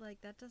this, but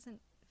like that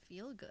doesn't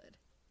feel good.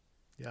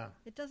 Yeah.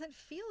 It doesn't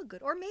feel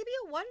good. Or maybe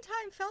at one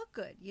time felt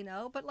good,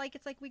 but like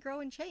it's like we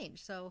grow and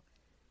change. So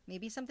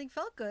maybe something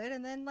felt good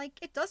and then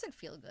like it doesn't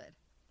feel good.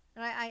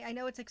 And I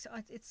know it's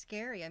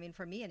scary. I mean,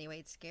 for me anyway,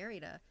 it's scary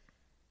to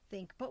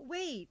think, but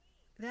wait,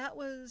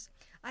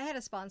 I had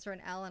a sponsor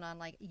in Al-Anon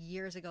like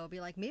years ago be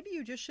like, maybe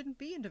you just shouldn't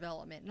be in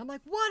development. And I'm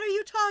like, what are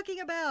you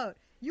talking about?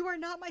 You are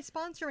not my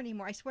sponsor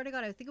anymore. I swear to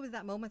God, I think it was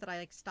that moment that I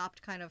like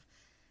stopped kind of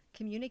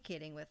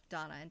communicating with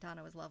Donna, and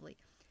Donna was lovely.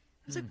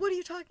 I was like, what are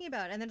you talking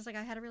about? And then it's like,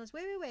 I had to realize,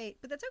 wait,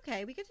 but that's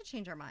okay. We get to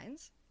change our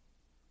minds.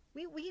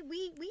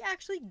 We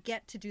actually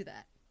get to do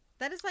that.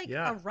 That is like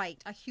Yeah. a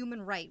right, a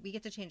human right. We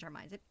get to change our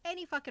minds at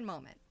any fucking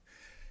moment.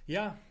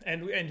 Yeah,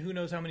 and who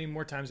knows how many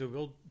more times we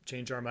will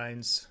change our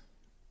minds,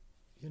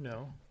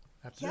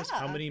 after this.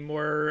 How Yeah. many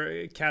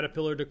more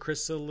caterpillar to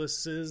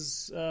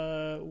chrysalises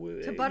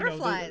to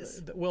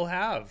butterflies. we'll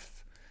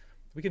have.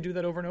 We can do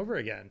that over and over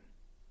again.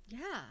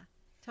 Yeah,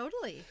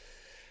 totally.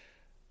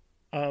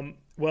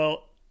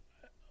 Well,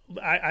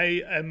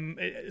 I am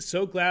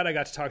so glad I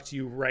got to talk to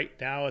you right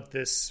now at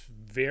this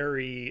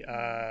very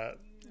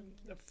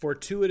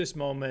fortuitous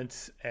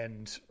moment,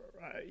 and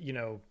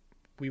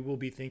we will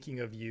be thinking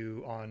of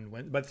you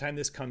by the time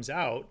this comes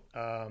out.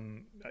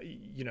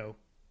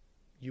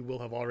 You will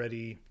have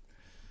already.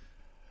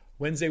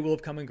 Wednesday will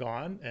have come and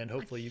gone, and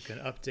hopefully you can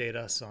update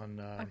us on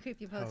I'll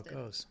keep you how it posted.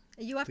 goes.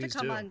 You have Please to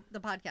come do. on the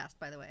podcast,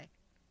 by the way.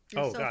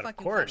 You're Oh, so God, of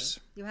fucking course.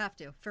 funny. You have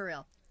to, for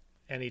real.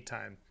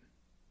 Anytime.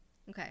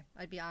 Okay,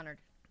 I'd be honored.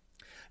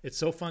 It's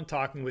so fun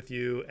talking with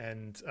you,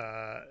 and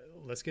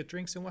let's get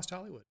drinks in West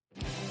Hollywood.